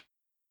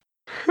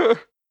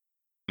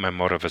 My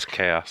motive is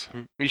chaos.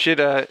 You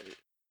should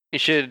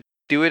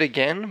do it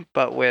again,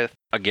 but with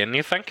Again,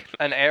 you think?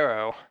 an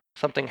arrow,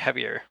 something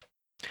heavier.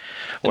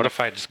 What if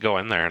I just go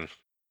in there and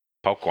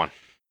poke one?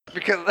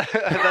 Because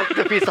that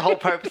defeats the whole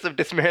purpose of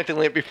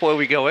dismantling it before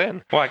we go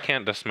in. Well, I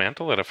can't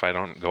dismantle it if I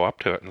don't go up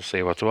to it and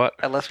see what's what.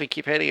 Unless we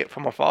keep hitting it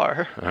from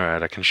afar. All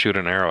right, I can shoot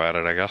an arrow at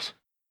it, I guess.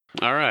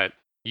 All right.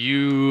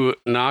 You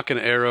knock an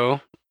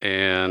arrow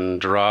and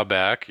draw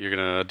back. You're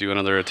going to do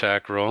another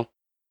attack roll.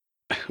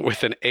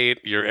 With an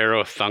 8, your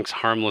arrow thunks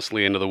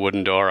harmlessly into the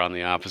wooden door on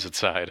the opposite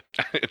side.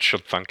 It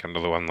should thunk into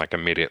the one like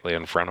immediately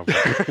in front of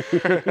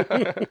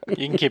it.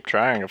 You can keep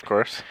trying, of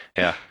course.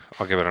 Yeah,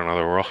 I'll give it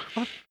another whirl.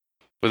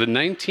 With a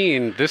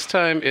 19, this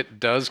time it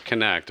does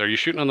connect. Are you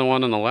shooting on the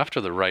one on the left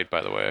or the right,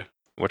 by the way?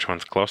 Which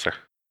one's closer?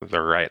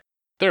 The right.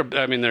 They're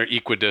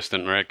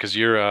equidistant, right? Because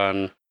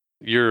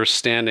you're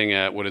standing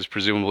at what is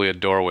presumably a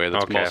doorway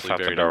that's Okay, I mostly thought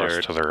the buried door in was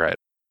dirt. to the right.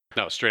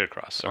 No, straight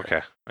across. Sorry.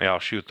 Okay. Yeah, I'll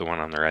shoot the one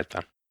on the right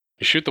then.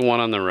 You shoot the one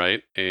on the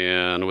right,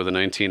 and with a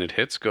 19 it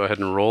hits. Go ahead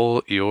and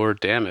roll your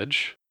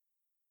damage.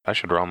 I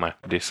should roll my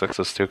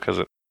d6s too, because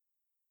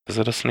is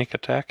it a sneak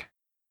attack?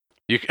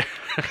 You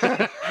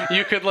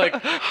you could like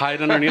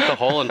hide underneath the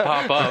hole and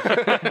pop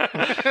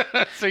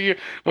up. So we'll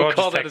Well,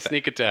 call just that a take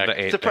sneak attack.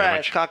 The 8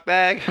 Surprise, damage.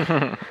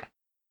 cockbag.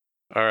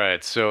 All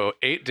right, so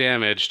 8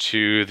 damage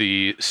to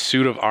the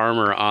suit of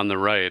armor on the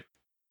right,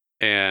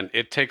 and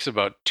it takes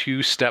about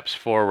 2 steps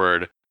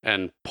forward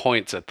and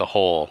points at the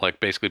hole, like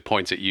basically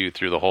points at you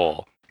through the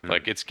hole.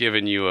 Like it's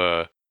giving you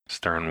a...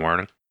 Stern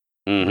warning.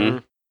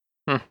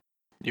 Mm-hmm.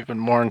 You've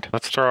been warned.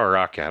 Let's throw a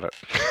rock at it.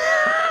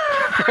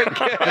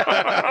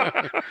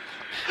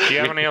 Do you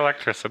have any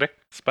electricity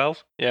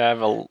spells? Yeah, I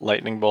have a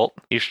lightning bolt.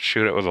 You should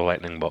shoot it with a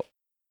lightning bolt.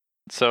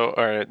 So,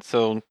 all right.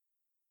 So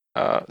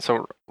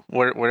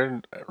where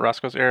did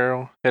Roscoe's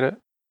arrow hit it?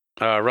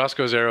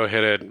 Roscoe's arrow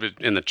hit it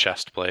in the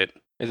chest plate.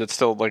 Is it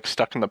still like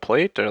stuck in the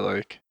plate or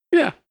like?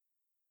 Yeah,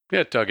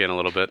 it dug in a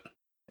little bit.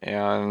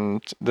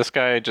 And this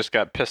guy just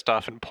got pissed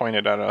off and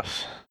pointed at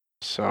us.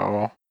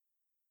 So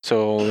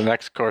the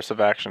next course of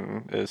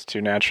action is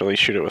to naturally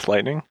shoot it with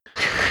lightning.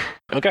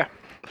 Okay.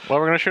 Well,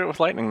 we're gonna shoot it with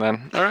lightning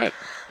then. All right,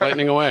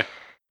 lightning away.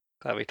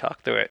 Glad we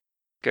talked through it.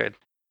 Good.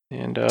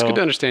 And It's good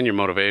to understand your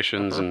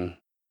motivations and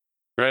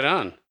right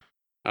on.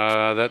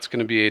 That's going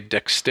to be a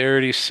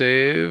dexterity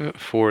save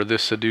for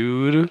this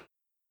dude.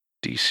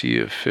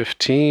 DC of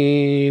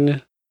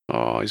 15.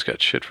 Oh, he's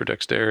got shit for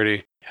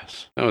dexterity.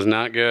 yes. That was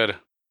not good.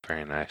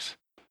 Very nice.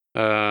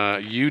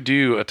 You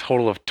do a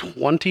total of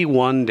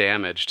 21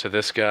 damage to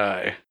this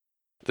guy,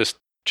 this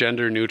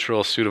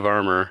gender-neutral suit of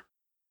armor,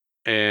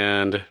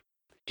 and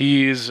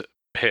he's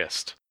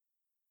pissed.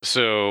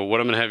 So what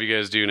I'm going to have you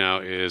guys do now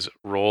is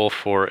roll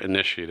for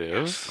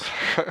initiative.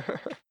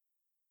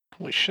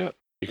 Holy shit.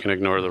 You can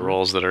ignore the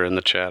rolls that are in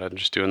the chat. I'm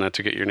just doing that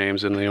to get your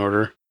names in the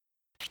order.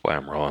 Boy,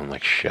 I'm rolling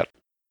like shit.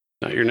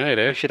 Not your night,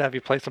 eh? We should have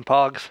you play some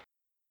Pogs.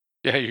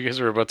 Yeah, you guys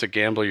are about to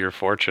gamble your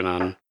fortune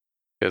on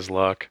his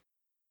luck.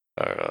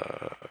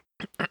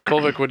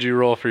 Kolvik, what'd you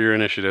roll for your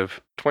initiative?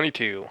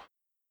 22.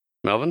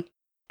 Melvin?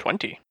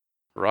 20.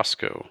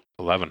 Roscoe?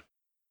 11.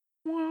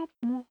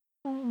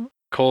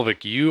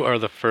 Kolvik, you are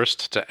the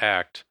first to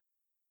act.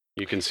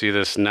 You can see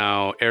this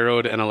now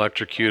arrowed and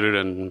electrocuted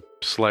and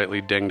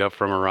slightly dinged up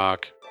from a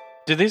rock.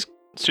 Do these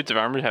suits of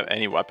armor have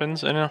any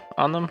weapons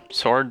on them?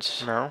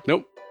 Swords? No.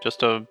 Nope,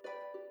 Just a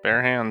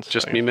bare hands?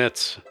 just Like, me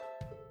mitts.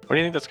 What do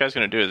you think this guy's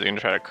gonna do? Is he gonna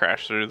try to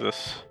crash through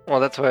this? Well,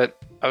 that's what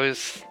I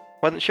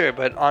wasn't sure,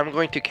 but I'm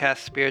going to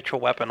cast Spiritual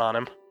Weapon on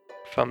him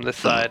from this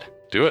side.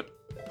 Do it.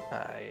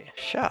 I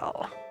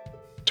shall.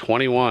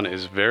 21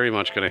 is very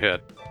much going to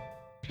hit.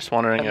 Just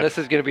wondering And if this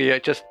is going to be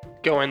just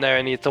go in there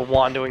and it's a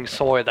wandering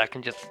sword that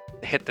can just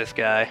hit this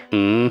guy.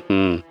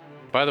 Mm-hmm.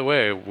 By the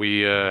way,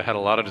 we had a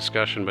lot of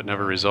discussion but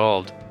never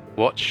resolved.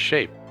 What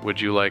shape would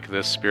you like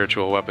this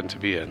spiritual weapon to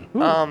be in?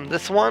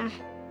 This one,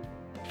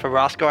 for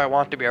Roscoe, I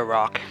want it to be a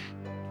rock.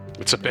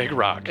 It's a big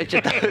rock. It's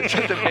just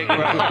a big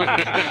rock.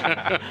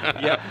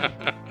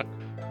 Yep.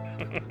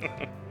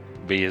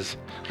 Bees.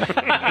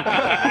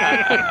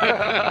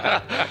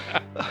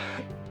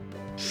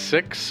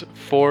 6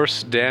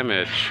 force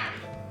damage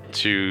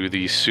to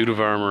the suit of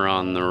armor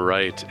on the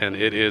right, and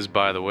it is,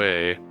 by the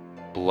way,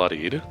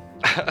 bloodied.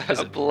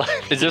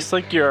 is this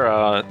like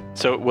your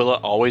so will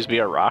it always be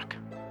a rock?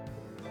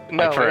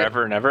 No, Like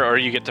forever and ever, or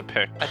you get to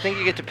pick? I think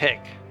you get to pick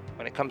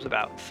when it comes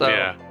about. So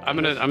Yeah, I'm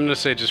gonna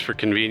say just for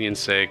convenience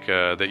sake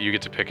that you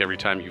get to pick every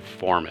time you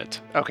form it.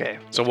 Okay.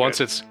 So once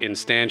it's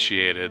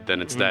instantiated,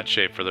 then it's that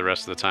shape for the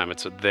rest of the time.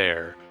 It's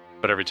there,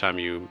 but every time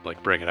you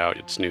like bring it out,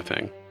 it's a new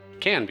thing.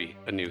 Can be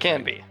a new thing.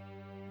 Can be.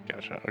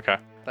 Gotcha. Okay.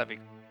 That'd be. I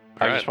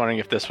was Alright. just wondering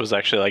if this was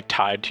actually like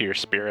tied to your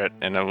spirit,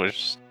 and it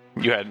was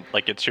you had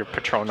like it's your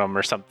patronum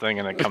or something,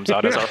 and it comes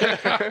out as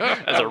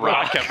a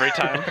rock every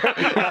time.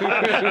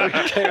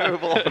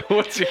 Terrible.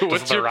 What's Does your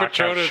the rock have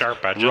Patronus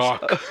sharp edges?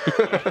 rock?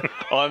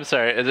 Oh, I'm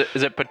sorry.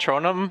 Is it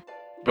patronum?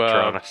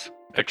 Patronus.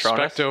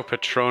 Patronus? Expecto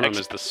Patronum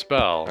is the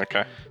spell.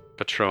 Okay.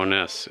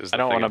 Patronus is the I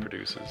don't thing wanna- it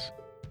produces.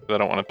 I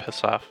don't want to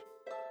piss off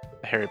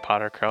the Harry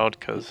Potter crowd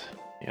because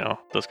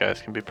those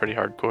guys can be pretty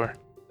hardcore.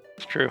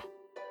 It's true.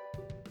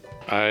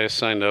 I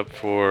signed up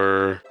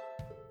for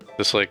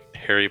this like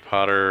Harry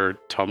Potter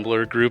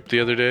Tumblr group the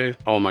other day.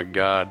 Oh my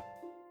god.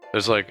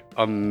 There's like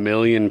 1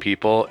 million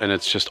people and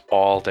it's just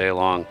all day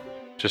long.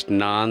 Just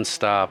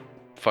non-stop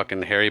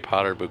fucking Harry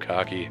Potter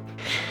bukkake.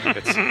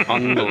 It's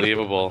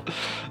unbelievable.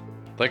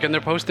 Like, and they're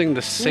posting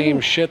the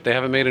same shit. They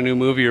haven't made a new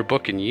movie or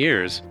book in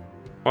years.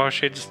 Well,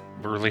 she just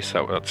released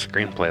that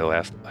screenplay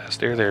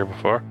last year, the year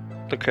before.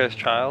 The cursed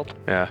child.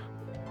 Yeah.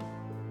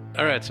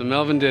 All right, so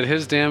Melvin did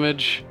his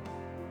damage.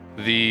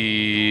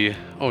 Did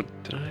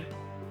I?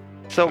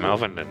 So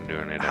Melvin didn't do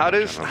any damage. how I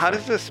does don't how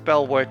think. does this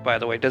spell work, by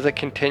the way? Does it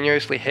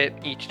continuously hit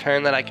each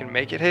turn that I can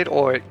make it hit,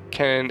 or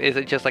is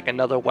it just like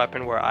another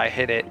weapon where I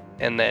hit it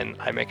and then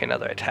I make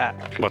another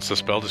attack? What's the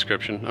spell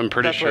description? I'm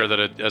pretty That's sure what-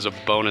 that as a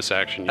bonus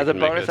action, you As a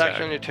can make bonus an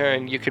action on your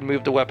turn, you can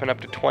move the weapon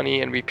up to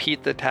 20 and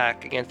repeat the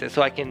attack against it,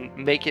 so I can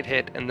make it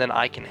hit and then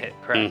I can hit.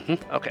 Correct? Mhm.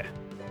 Okay.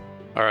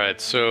 All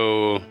right,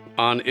 so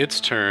on its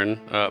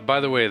turn, by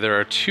the way, there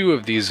are two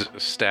of these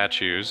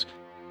statues,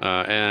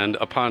 and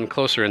upon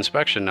closer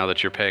inspection, now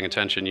that you're paying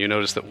attention, you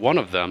notice that one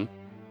of them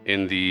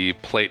in the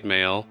plate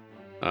mail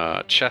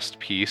chest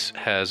piece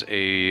has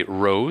a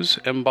rose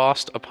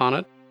embossed upon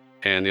it,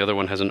 and the other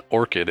one has an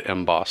orchid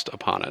embossed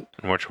upon it.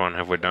 And which one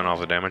have we done all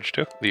the damage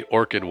to? The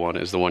orchid one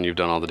is the one you've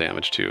done all the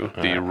damage to.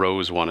 The Alright.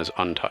 rose one is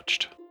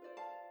untouched.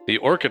 The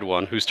orchid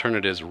one, whose turn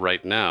it is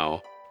right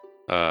now,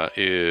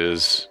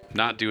 is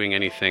not doing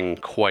anything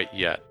quite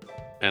yet,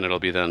 and it'll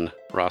be then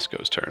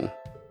Roscoe's turn.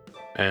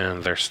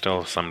 And they're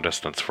still some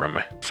distance from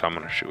me, so I'm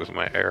gonna shoot with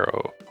my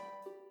arrow.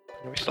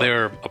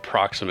 They're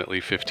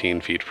approximately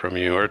 15 feet from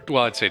you, or,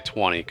 well, I'd say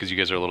 20, because you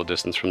guys are a little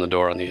distance from the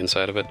door on the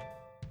inside of it.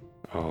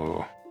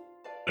 Oh.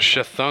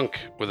 Shathunk,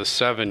 with a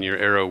 7, your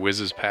arrow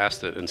whizzes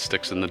past it and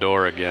sticks in the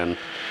door again.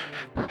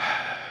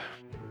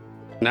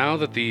 Now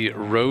that the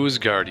Rose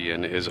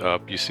Guardian is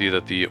up, you see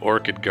that the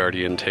Orchid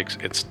Guardian takes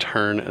its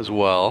turn as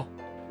well.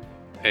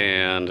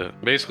 And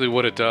basically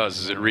what it does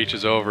is it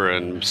reaches over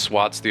and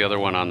swats the other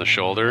one on the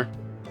shoulder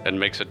and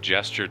makes a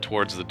gesture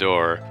towards the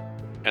door.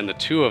 And the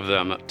two of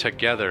them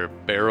together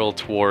barrel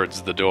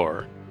towards the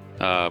door,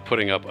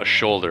 putting up a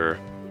shoulder.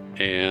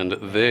 And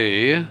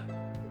they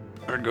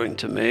are going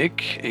to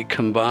make a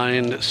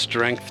combined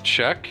strength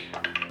check.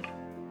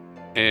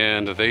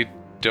 And they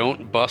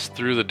don't bust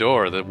through the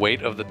door. The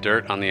weight of the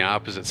dirt on the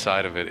opposite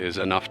side of it is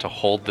enough to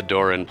hold the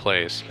door in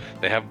place.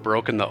 They have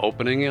broken the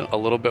opening a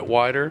little bit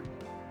wider,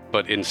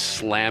 but in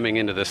slamming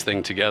into this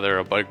thing together,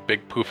 a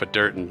big poof of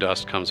dirt and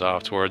dust comes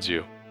off towards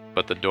you,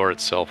 but the door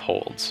itself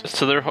holds.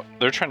 So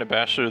they're trying to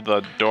bash through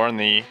the door on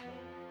the,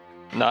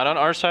 not on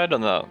our side, on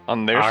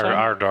their side.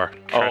 Our door.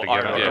 Try to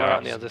our get door. out. Door Yeah.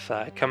 on the other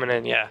side. Coming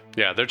in, yeah.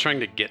 Yeah, they're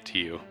trying to get to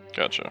you.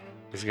 Gotcha.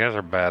 These guys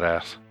are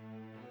badass.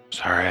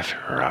 Sorry, I threw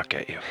a rock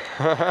at you.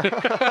 I'm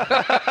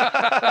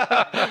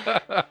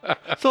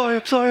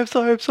sorry.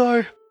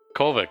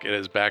 Kolvik, it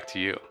is back to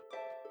you.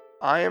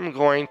 I am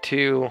going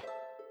to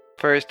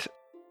first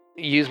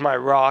use my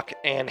rock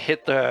and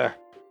hit the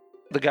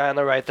guy on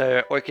the right,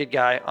 the orchid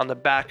guy, on the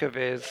back of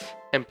his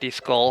empty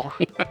skull,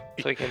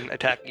 so he can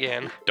attack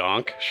again.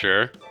 Donk,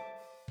 sure.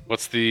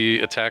 What's the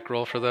attack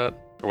roll for that?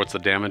 Or what's the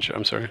damage?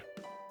 I'm sorry.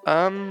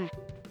 I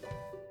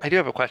do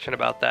have a question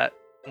about that.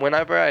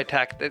 Whenever I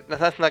attack,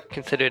 that's not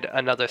considered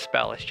another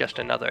spell. It's just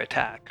another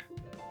attack.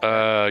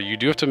 You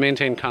do have to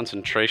maintain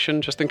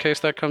concentration just in case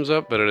that comes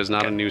up, but it is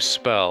not a Okay. new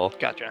spell.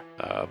 Gotcha.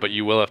 But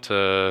you will have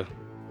to,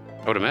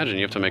 I would imagine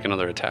you have to make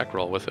another attack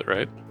roll with it,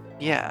 right?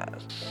 Yes.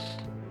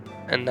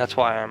 And that's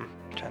why I'm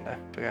trying to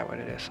figure out what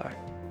it is. Sorry.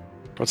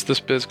 What's this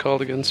biz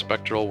called again?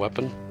 Spectral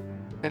weapon?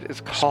 It is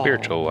called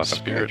Spiritual weapon.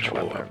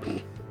 Spiritual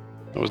weapon.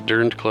 It was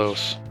darned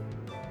close.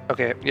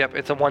 Okay. Yep.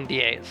 It's a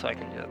 1d8, so I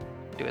can just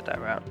do it that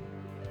route.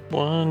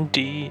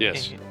 1D.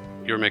 Yes.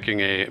 You're making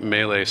a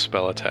melee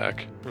spell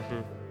attack. Mm-hmm.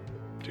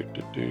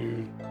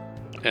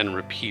 And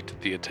repeat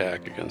the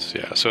attack against,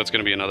 yeah. So it's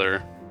going to be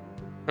another.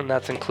 And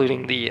that's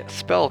including the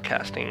spell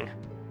casting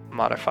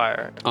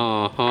modifier.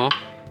 Uh-huh. All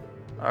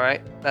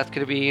right. That's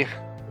going to be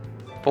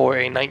for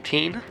a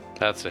 19.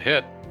 That's a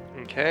hit.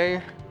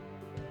 Okay.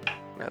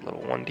 Got a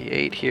little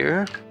 1d8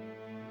 here.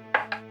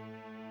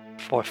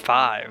 For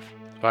 5.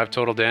 5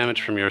 total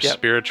damage from your Yep.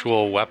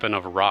 spiritual weapon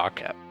of rock.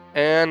 Yep.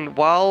 And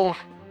while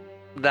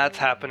that's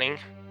happening,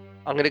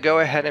 I'm going to go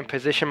ahead and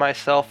position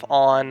myself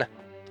on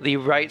the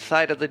right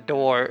side of the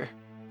door.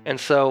 And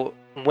so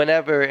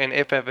whenever and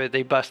if ever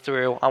they bust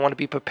through, I want to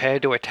be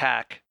prepared to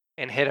attack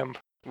and hit him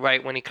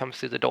right when he comes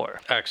through the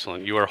door.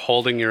 Excellent. You are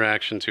holding your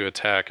action to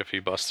attack if he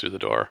busts through the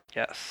door.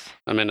 Yes.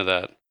 I'm into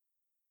that.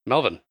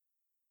 Melvin.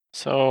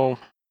 So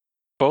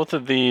both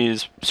of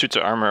these suits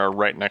of armor are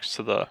right next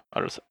to the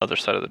other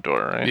side of the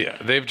door, right? Yeah,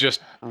 they've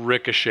just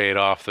ricocheted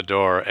off the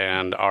door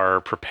and are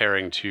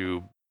preparing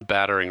to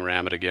battering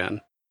ram it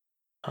again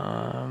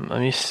Let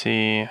me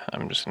see.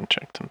 I'm just gonna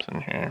check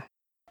something here.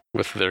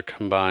 with their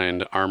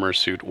combined armor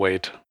suit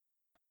weight.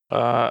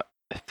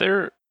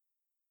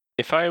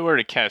 If I were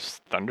to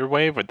cast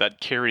Thunderwave, would that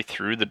carry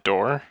through the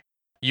door?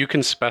 You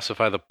can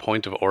specify the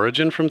point of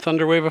origin from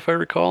Thunderwave, if I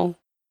recall.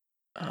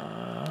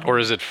 Or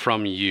is it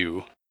from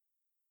you?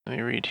 Let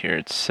me read here.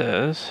 It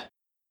says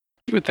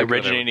You would think that it-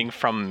 originating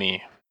from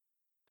me.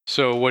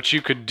 So what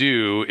you could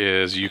do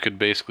is you could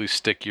basically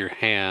stick your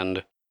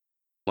hand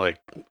like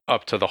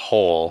up to the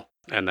hole,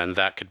 and then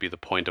that could be the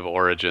point of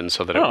origin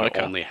so that it Oh, would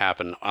okay. only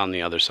happen on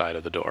the other side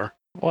of the door.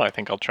 Well, I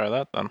think I'll try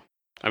that then.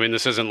 I mean,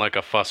 this isn't like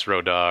a fuss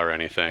roda or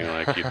anything.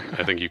 Like,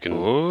 I think you can.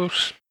 Ooh,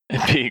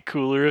 It'd be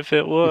cooler if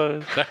it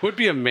was. That would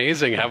be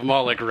amazing. Have them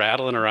all like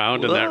rattling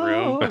around in that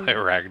room.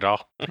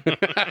 Ragdoll.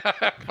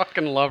 I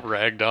fucking love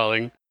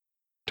ragdolling.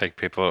 Take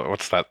people.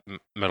 What's that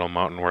middle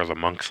mountain where the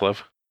monks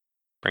live?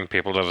 Bring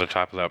people to the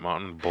top of that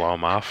mountain, blow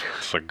them off.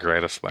 It's the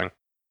greatest thing.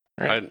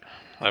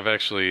 I've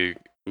actually,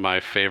 my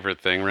favorite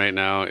thing right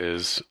now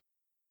is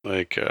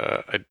like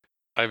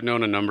I've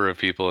known a number of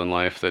people in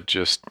life that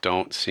just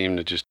don't seem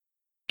to just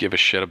give a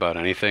shit about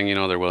anything. You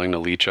know, they're willing to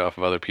leech off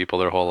of other people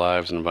their whole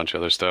lives and a bunch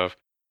of other stuff.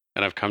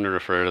 And I've come to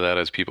refer to that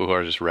as people who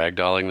are just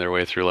ragdolling their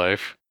way through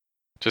life.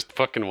 Just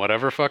fucking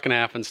whatever fucking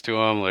happens to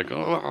them, like,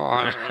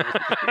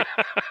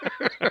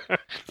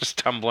 Just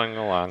tumbling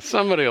along.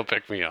 somebody will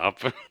pick me up.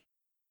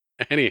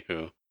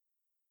 Anywho.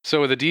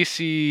 So with a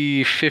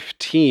DC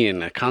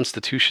 15, a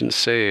Constitution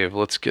save,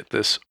 let's get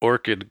this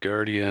Orchid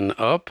Guardian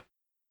up.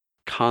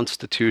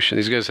 Constitution.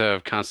 These guys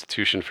have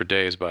Constitution for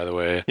days, by the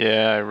way.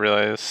 Yeah, I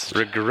realized.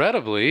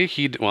 Regrettably,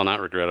 not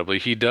regrettably,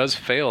 he does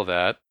fail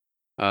that.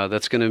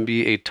 That's going to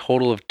be a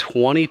total of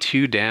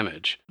 22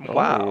 damage.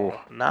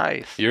 Wow,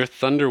 nice. Your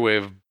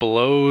Thunderwave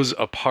blows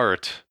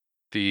apart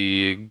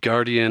the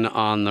Guardian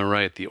on the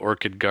right, the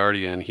Orchid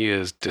Guardian. He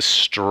is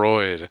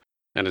destroyed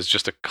and is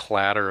just a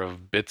clatter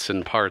of bits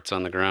and parts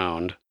on the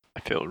ground.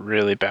 I feel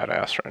really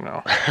badass right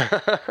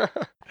now.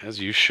 As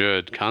you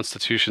should.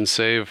 Constitution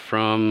save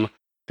from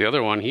the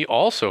other one. He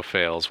also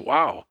fails.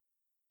 Wow.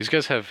 These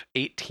guys have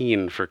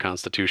 18 for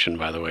Constitution,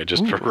 by the way,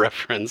 just for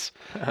reference.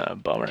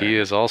 Bummer. He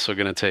is also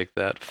going to take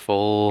that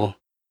full...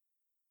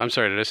 I'm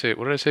sorry,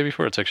 what did I say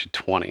before? It's actually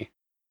 20.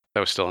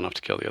 That was still enough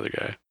to kill the other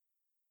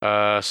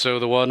guy. So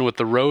the one with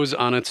the rose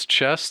on its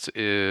chest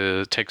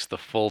takes the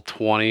full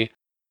 20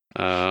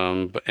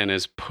 and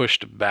is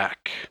pushed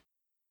back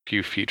a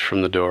few feet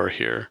from the door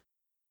here.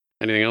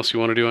 Anything else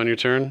you want to do on your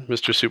turn,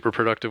 Mr. Super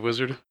Productive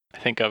Wizard? I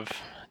think I've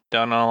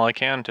done all I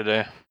can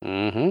today.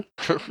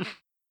 Mm-hmm.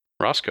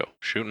 Roscoe.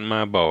 Shooting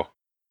my bow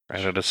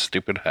right at his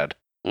stupid head.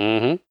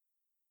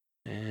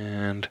 Mm-hmm.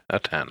 And a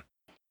 10.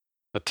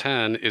 A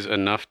 10 is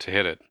enough to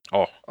hit it.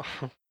 Oh.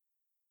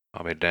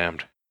 I'll be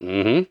damned.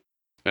 Mm-hmm.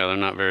 Yeah, they're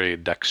not very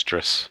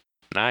dexterous.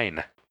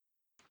 9.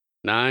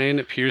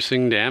 9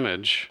 piercing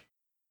damage.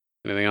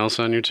 Anything else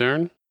on your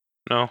turn?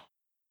 No.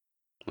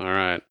 All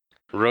right.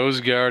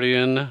 Rose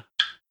Guardian,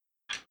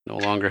 no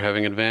longer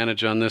having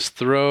advantage on this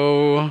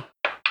throw,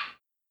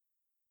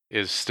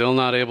 is still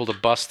not able to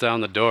bust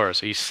down the door,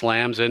 so he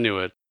slams into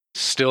it.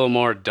 Still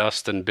more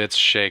dust and bits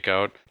shake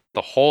out.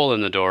 The hole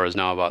in the door is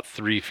now about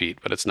 3 feet,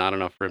 but it's not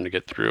enough for him to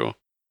get through.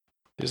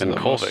 And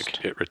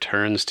Kolvik, it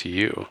returns to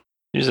you.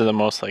 These are the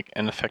most like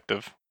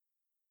ineffective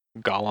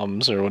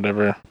golems or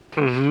whatever.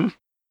 Mm-hmm.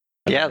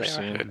 Yeah, ever they are.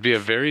 seen. It'd be a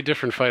very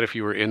different fight if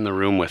you were in the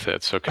room with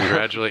it, so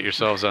congratulate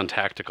yourselves on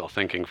tactical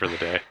thinking for the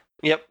day.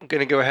 Yep, I'm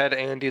gonna go ahead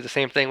and do the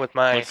same thing with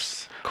my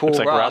cool Looks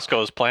like rock.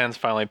 Roscoe's plan's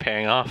finally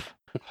paying off.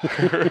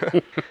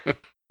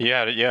 You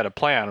had a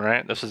plan,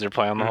 right? This is your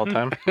plan the whole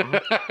time?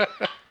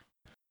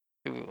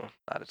 Ooh,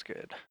 not as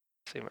good.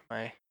 Let's see what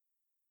my...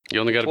 You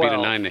only got to beat a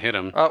 12. 9 to hit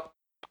him. Oh,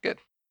 good.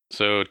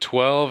 So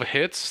 12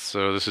 hits,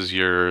 so this is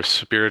your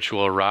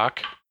spiritual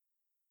rock.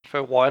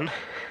 For 1.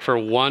 For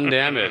 1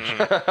 damage.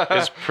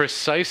 Is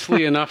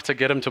precisely enough to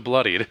get him to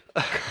bloodied.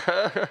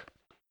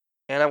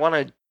 And I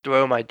want to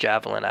throw my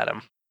javelin at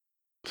him.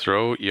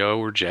 Throw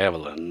your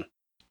javelin.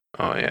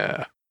 Oh,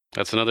 yeah.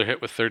 That's another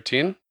hit with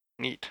 13.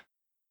 Neat.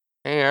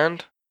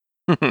 And...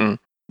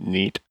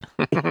 Neat.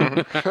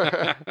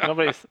 I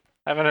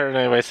haven't heard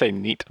anybody say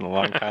neat in a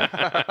long time.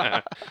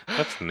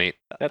 That's neat.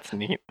 That's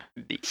neat.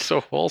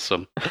 So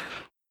wholesome.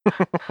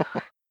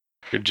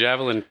 Your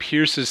javelin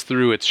pierces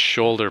through its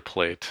shoulder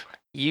plate.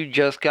 You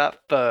just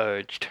got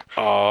fudged.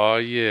 Oh,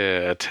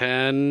 yeah.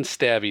 10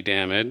 stabby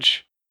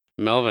damage.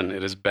 Melvin,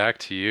 it is back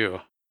to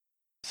you.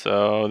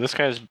 So this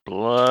guy's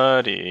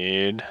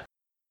bloodied.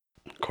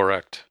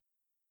 Correct.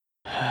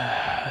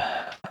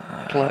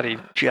 Bloody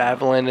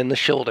javelin in the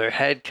shoulder.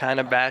 Head kind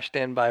of bashed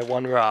in by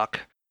 1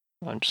 rock.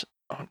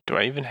 Do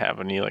I even have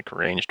any like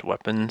ranged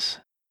weapons?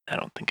 I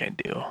don't think I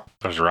do.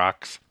 Those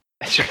rocks.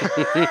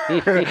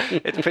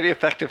 It's pretty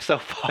effective so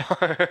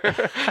far.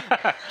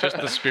 Just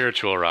the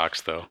spiritual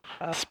rocks, though.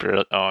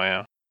 Spirit. Oh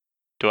yeah.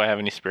 Do I have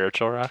any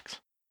spiritual rocks?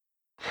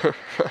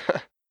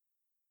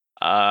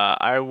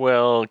 I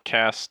will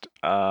cast.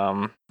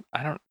 I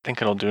don't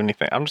think it'll do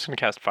anything. I'm just gonna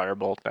cast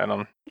Firebolt at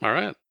him. All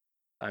right.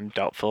 I'm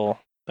doubtful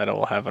that it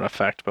will have an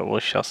effect, but we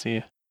shall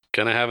see.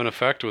 Gonna have an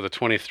effect with a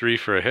 23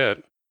 for a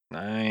hit.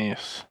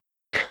 Nice.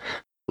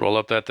 Roll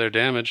up that there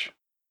damage.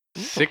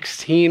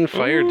 16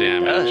 fire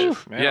damage.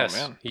 Man, yes,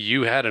 man.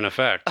 you had an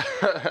effect.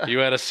 You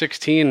had a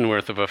 16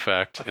 worth of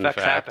effect, in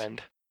Effects fact.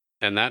 happened.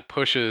 And that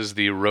pushes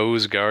the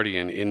Rose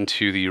Guardian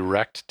into the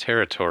wrecked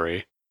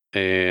territory.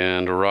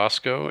 And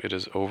Roscoe, it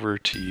is over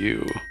to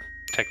you.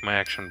 Take my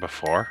action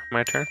before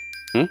my turn.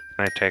 Hmm? Can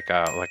I take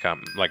like a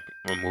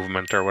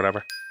movement or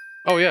whatever?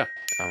 Oh, yeah.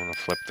 I'm gonna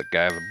flip the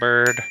guy the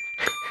bird.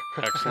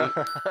 Excellent.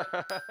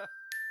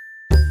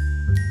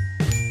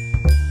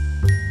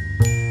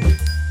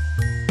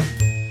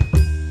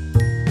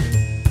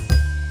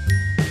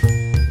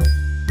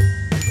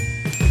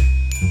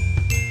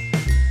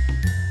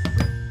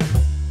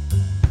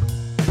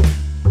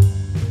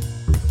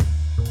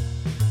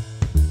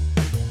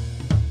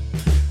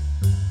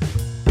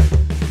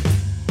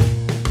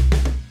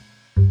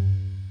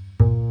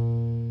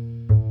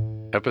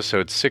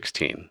 episode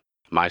 16,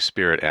 My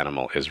Spirit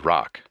Animal is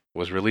Rock,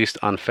 was released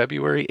on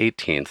February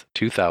 18th,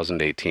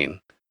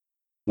 2018.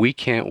 We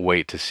can't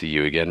wait to see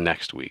you again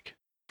next week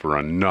for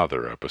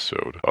another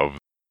episode of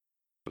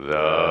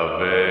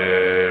The